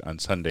church on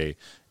Sunday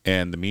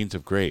and the means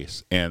of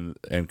grace and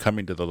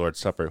coming to the Lord's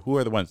Supper. Who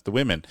are the ones? The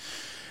women.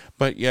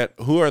 But yet,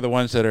 who are the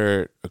ones that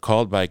are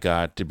called by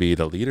God to be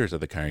the leaders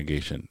of the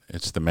congregation?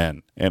 It's the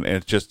men. And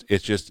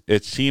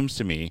it seems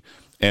to me,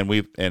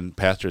 and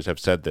pastors have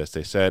said this.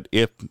 They said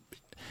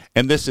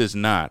and this is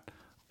not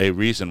a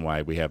reason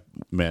why we have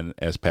men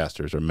as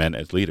pastors or men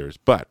as leaders,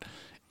 but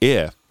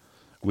if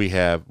we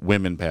have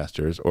women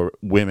pastors or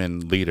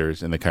women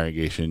leaders in the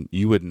congregation,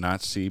 you would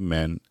not see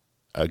men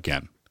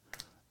again.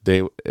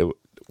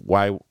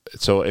 Why?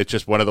 So it's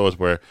just one of those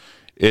where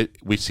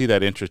we see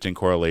that interesting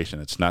correlation.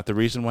 It's not the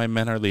reason why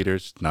men are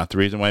leaders, not the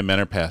reason why men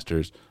are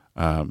pastors,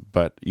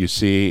 but you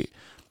see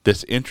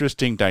this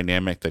interesting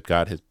dynamic that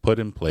God has put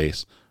in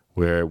place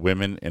where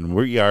women, and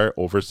we are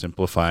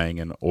oversimplifying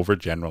and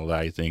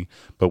overgeneralizing,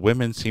 but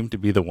women seem to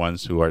be the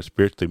ones who are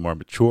spiritually more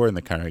mature in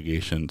the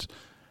congregations,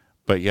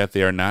 but yet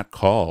they are not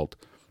called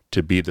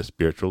to be the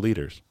spiritual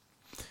leaders.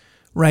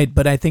 Right,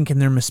 but I think in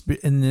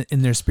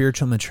their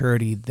spiritual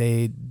maturity,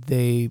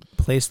 they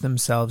place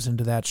themselves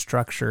into that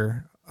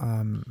structure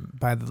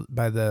by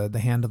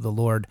the hand of the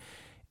Lord,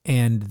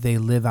 and they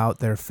live out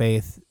their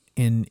faith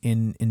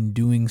in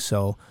doing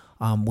so,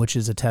 which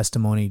is a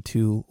testimony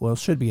to, well,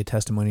 should be a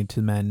testimony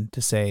to men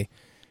to say,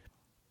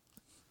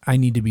 I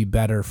need to be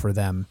better for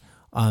them.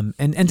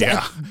 That's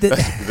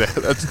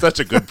such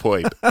a good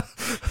point.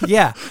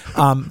 Yeah,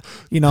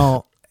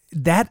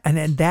 that's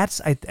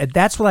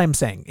what I'm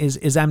saying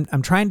is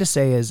I'm trying to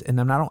say is, and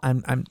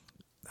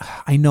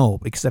I know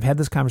because I've had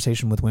this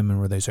conversation with women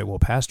where they say, well,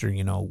 Pastor,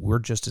 we're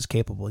just as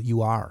capable.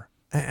 You are,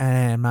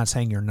 and I'm not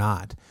saying you're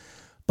not,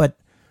 but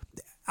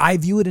I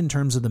view it in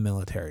terms of the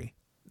military.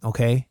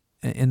 Okay,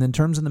 and in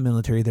terms of the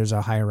military, there's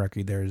a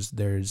hierarchy.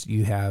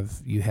 You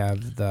have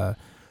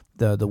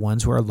the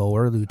ones who are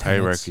lower lieutenants.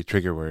 Hierarchy,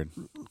 trigger word.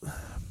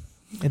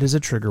 It is a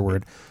trigger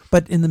word,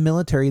 but in the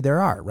military there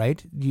are,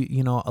 right?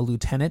 A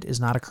lieutenant is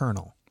not a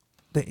colonel.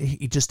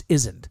 He just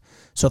isn't.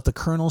 So if the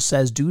colonel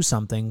says do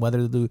something,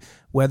 whether the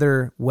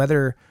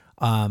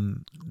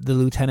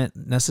lieutenant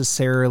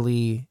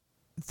necessarily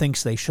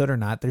thinks they should or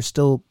not,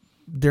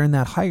 they're in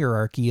that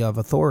hierarchy of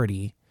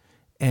authority,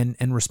 and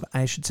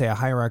I should say a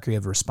hierarchy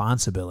of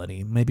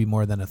responsibility, maybe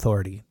more than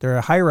authority. They're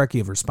a hierarchy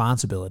of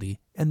responsibility,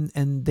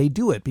 and they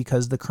do it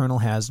because the colonel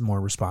has more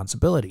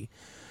responsibility.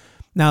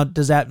 Now,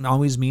 does that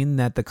always mean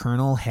that the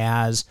colonel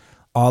has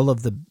all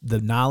of the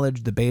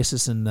knowledge, the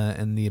basis, and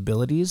the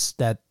abilities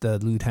that the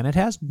lieutenant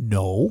has?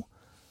 No.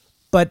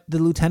 But the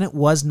lieutenant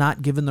was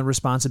not given the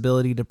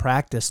responsibility to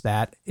practice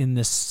that in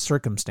this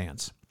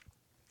circumstance.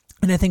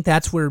 And I think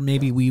that's where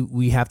maybe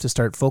we have to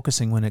start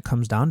focusing when it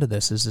comes down to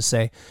this, is to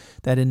say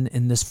that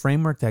in this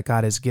framework that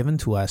God has given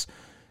to us,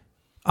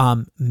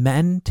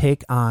 men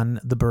take on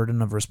the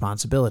burden of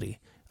responsibility.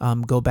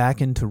 Go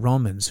back into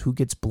Romans. Who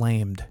gets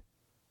blamed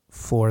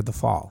for the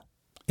fall?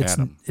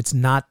 It's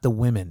not the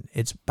women.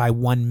 It's by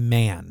one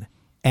man.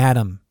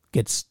 Adam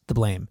gets the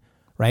blame,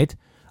 right?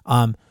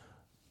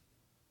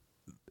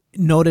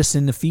 Notice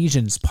in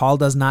Ephesians, Paul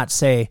does not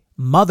say,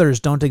 mothers,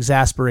 don't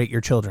exasperate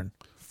your children.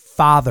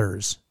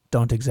 Fathers,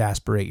 don't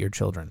exasperate your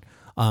children.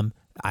 With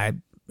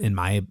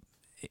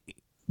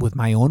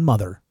my own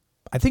mother,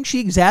 I think she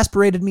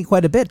exasperated me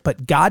quite a bit,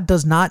 but God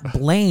does not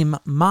blame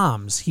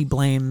moms. He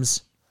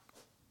blames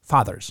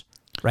fathers.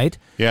 Right?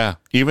 Yeah.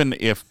 Even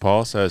if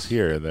Paul says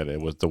here that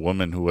it was the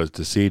woman who was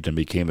deceived and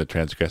became the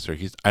transgressor,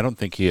 I don't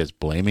think he is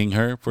blaming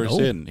her for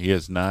sin. He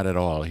is not at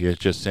all. He is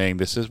just saying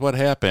this is what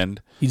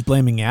happened. He's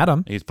blaming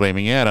Adam. He's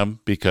blaming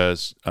Adam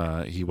because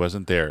he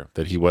wasn't there,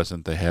 that he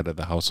wasn't the head of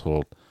the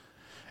household.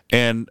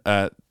 And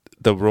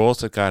the roles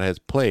that God has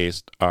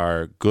placed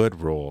are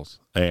good roles.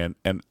 And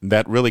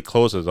that really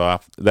closes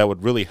off. That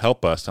would really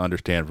help us to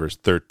understand verse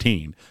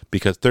 13,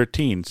 because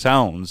 13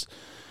 sounds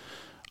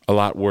a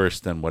lot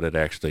worse than what it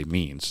actually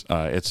means.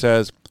 It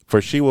says,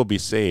 for she will be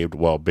saved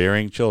while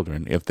bearing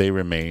children if they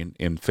remain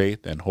in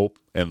faith and hope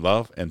and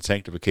love and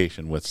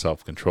sanctification with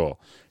self-control.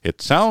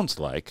 It sounds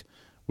like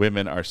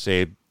women are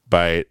saved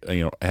by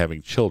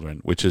having children,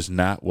 which is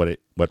not what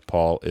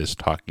Paul is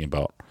talking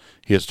about.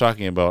 He is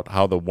talking about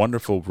how the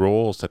wonderful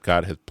roles that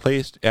God has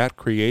placed at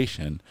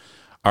creation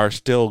are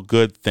still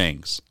good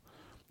things.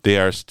 They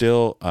are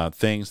still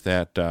things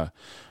that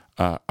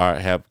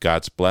have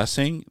God's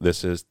blessing.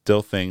 This is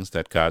still things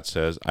that God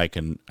says, I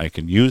can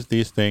use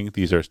these things.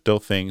 These are still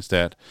things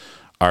that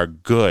are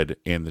good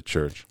in the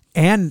church.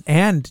 And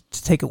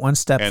to take it one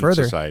step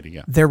further, society,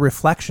 yeah. They're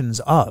reflections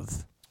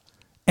of.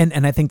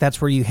 And I think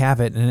that's where you have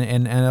it.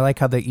 And I like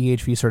how the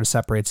EHV sort of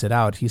separates it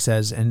out. He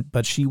says,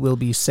 but she will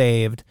be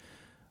saved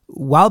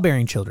while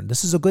bearing children.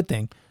 This is a good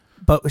thing.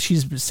 But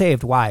she's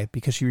saved. Why?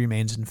 Because she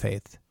remains in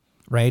faith,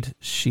 right?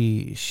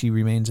 She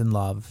remains in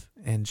love,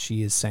 and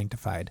she is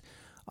sanctified.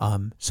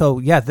 So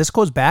yeah, this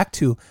goes back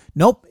to,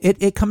 nope,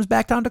 it comes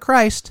back down to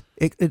Christ.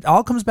 It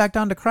all comes back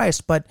down to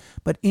Christ, but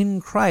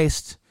in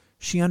Christ,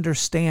 she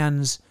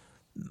understands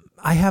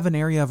I have an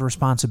area of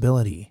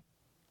responsibility,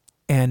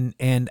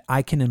 and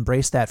I can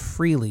embrace that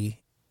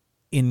freely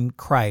in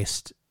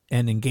Christ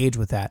and engage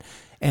with that.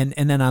 And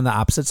then on the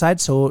opposite side,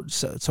 so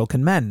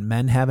can men.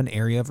 Men have an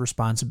area of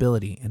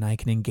responsibility, and I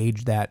can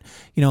engage that.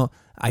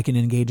 I can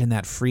engage in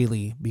that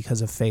freely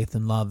because of faith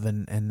and love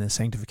and the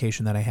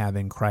sanctification that I have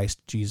in Christ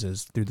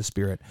Jesus through the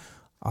Spirit.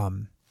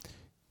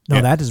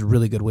 That is a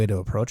really good way to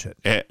approach it.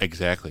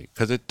 Exactly,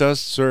 because it does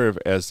serve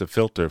as the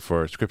filter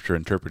for Scripture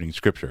interpreting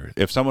Scripture.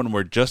 If someone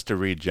were just to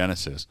read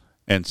Genesis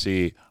and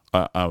see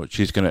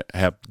she's going to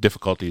have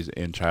difficulties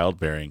in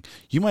childbearing,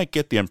 you might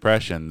get the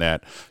impression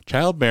that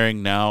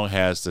childbearing now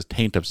has the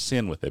taint of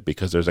sin with it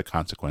because there's a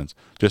consequence.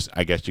 Just,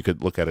 I guess you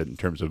could look at it in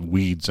terms of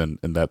weeds, and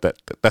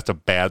that's a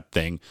bad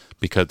thing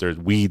because there's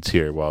weeds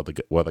here while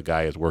the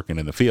guy is working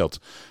in the fields.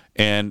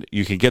 And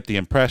you can get the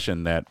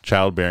impression that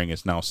childbearing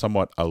is now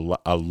somewhat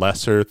a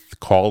lesser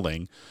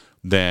calling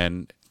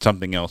than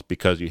something else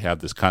because you have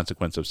this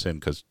consequence of sin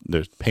because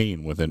there's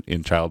pain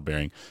in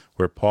childbearing,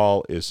 where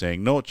Paul is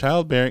saying, no,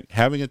 childbearing,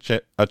 having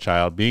a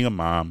child, being a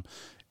mom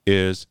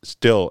is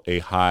still a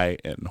high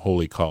and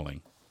holy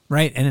calling.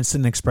 Right, and it's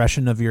an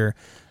expression of your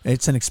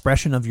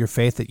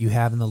faith that you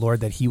have in the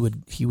Lord, that he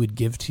would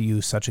give to you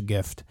such a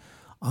gift,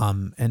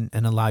 and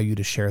allow you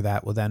to share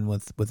that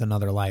with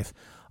another life.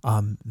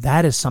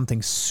 That is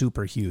something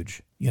super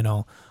huge.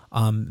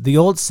 The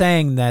old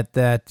saying that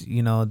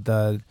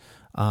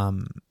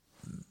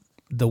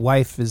the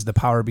wife is the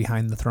power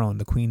behind the throne,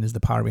 the queen is the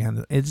power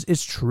behind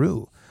it's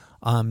true.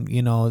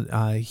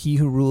 He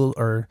who rule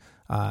or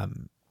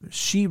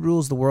she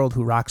rules the world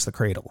who rocks the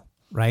cradle,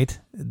 right?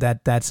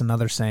 That's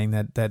another saying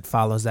that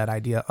follows that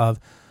idea of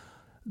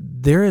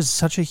there is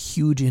such a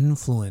huge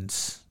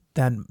influence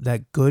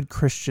that good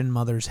Christian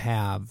mothers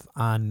have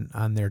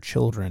on their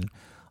children,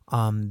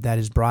 that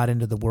is brought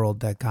into the world,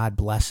 that God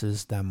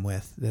blesses them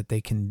with, that they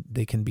can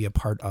be a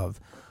part of.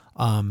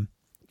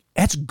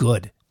 That's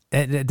good.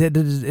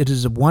 It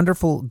is a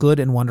wonderful, good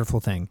and wonderful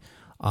thing.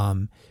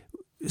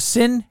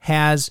 Sin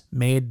has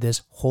made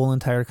this whole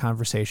entire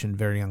conversation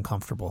very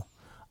uncomfortable,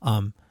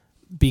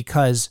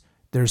 because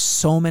there's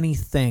so many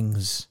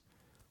things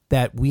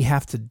that we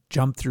have to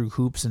jump through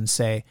hoops and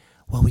say,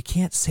 well, we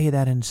can't say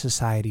that in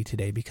society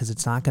today because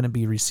it's not going to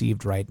be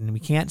received right. And we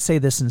can't say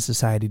this in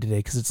society today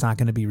because it's not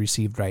going to be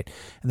received right.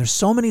 And there's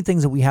so many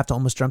things that we have to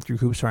almost jump through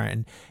hoops for.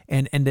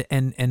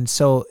 And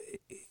so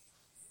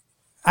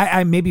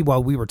I maybe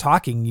while we were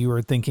talking, you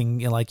were thinking,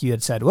 like you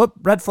had said, whoop,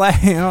 red flag,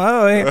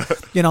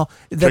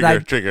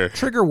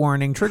 trigger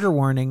warning.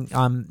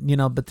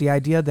 But the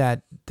idea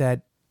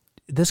that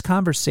this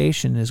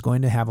conversation is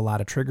going to have a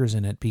lot of triggers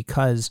in it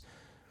because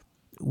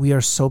we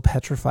are so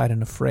petrified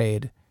and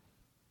afraid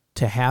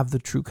to have the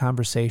true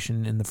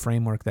conversation in the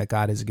framework that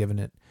God has given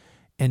it.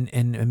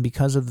 And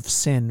because of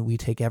sin, we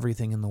take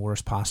everything in the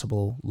worst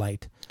possible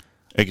light.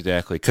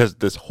 Exactly, because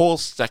this whole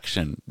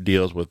section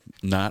deals with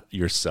not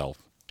yourself.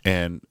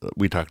 And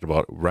we talked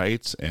about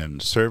rights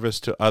and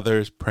service to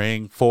others,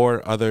 praying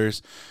for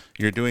others.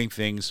 You're doing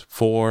things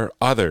for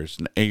others.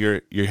 And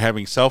you're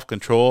having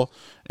self-control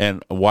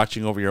and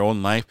watching over your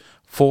own life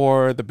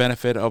for the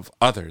benefit of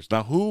others.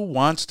 Now, who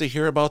wants to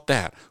hear about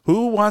that?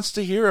 Who wants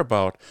to hear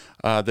about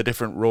the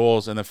different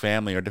roles in the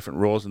family or different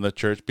roles in the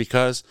church?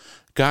 Because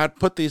God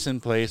put these in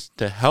place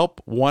to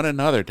help one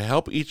another, to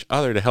help each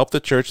other, to help the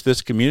church,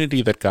 this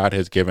community that God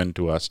has given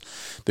to us,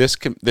 this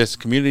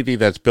community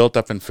that's built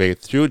up in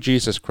faith through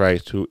Jesus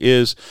Christ, who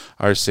is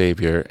our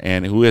Savior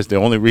and who is the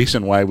only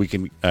reason why we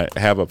can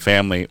have a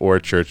family or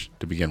a church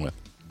to begin with.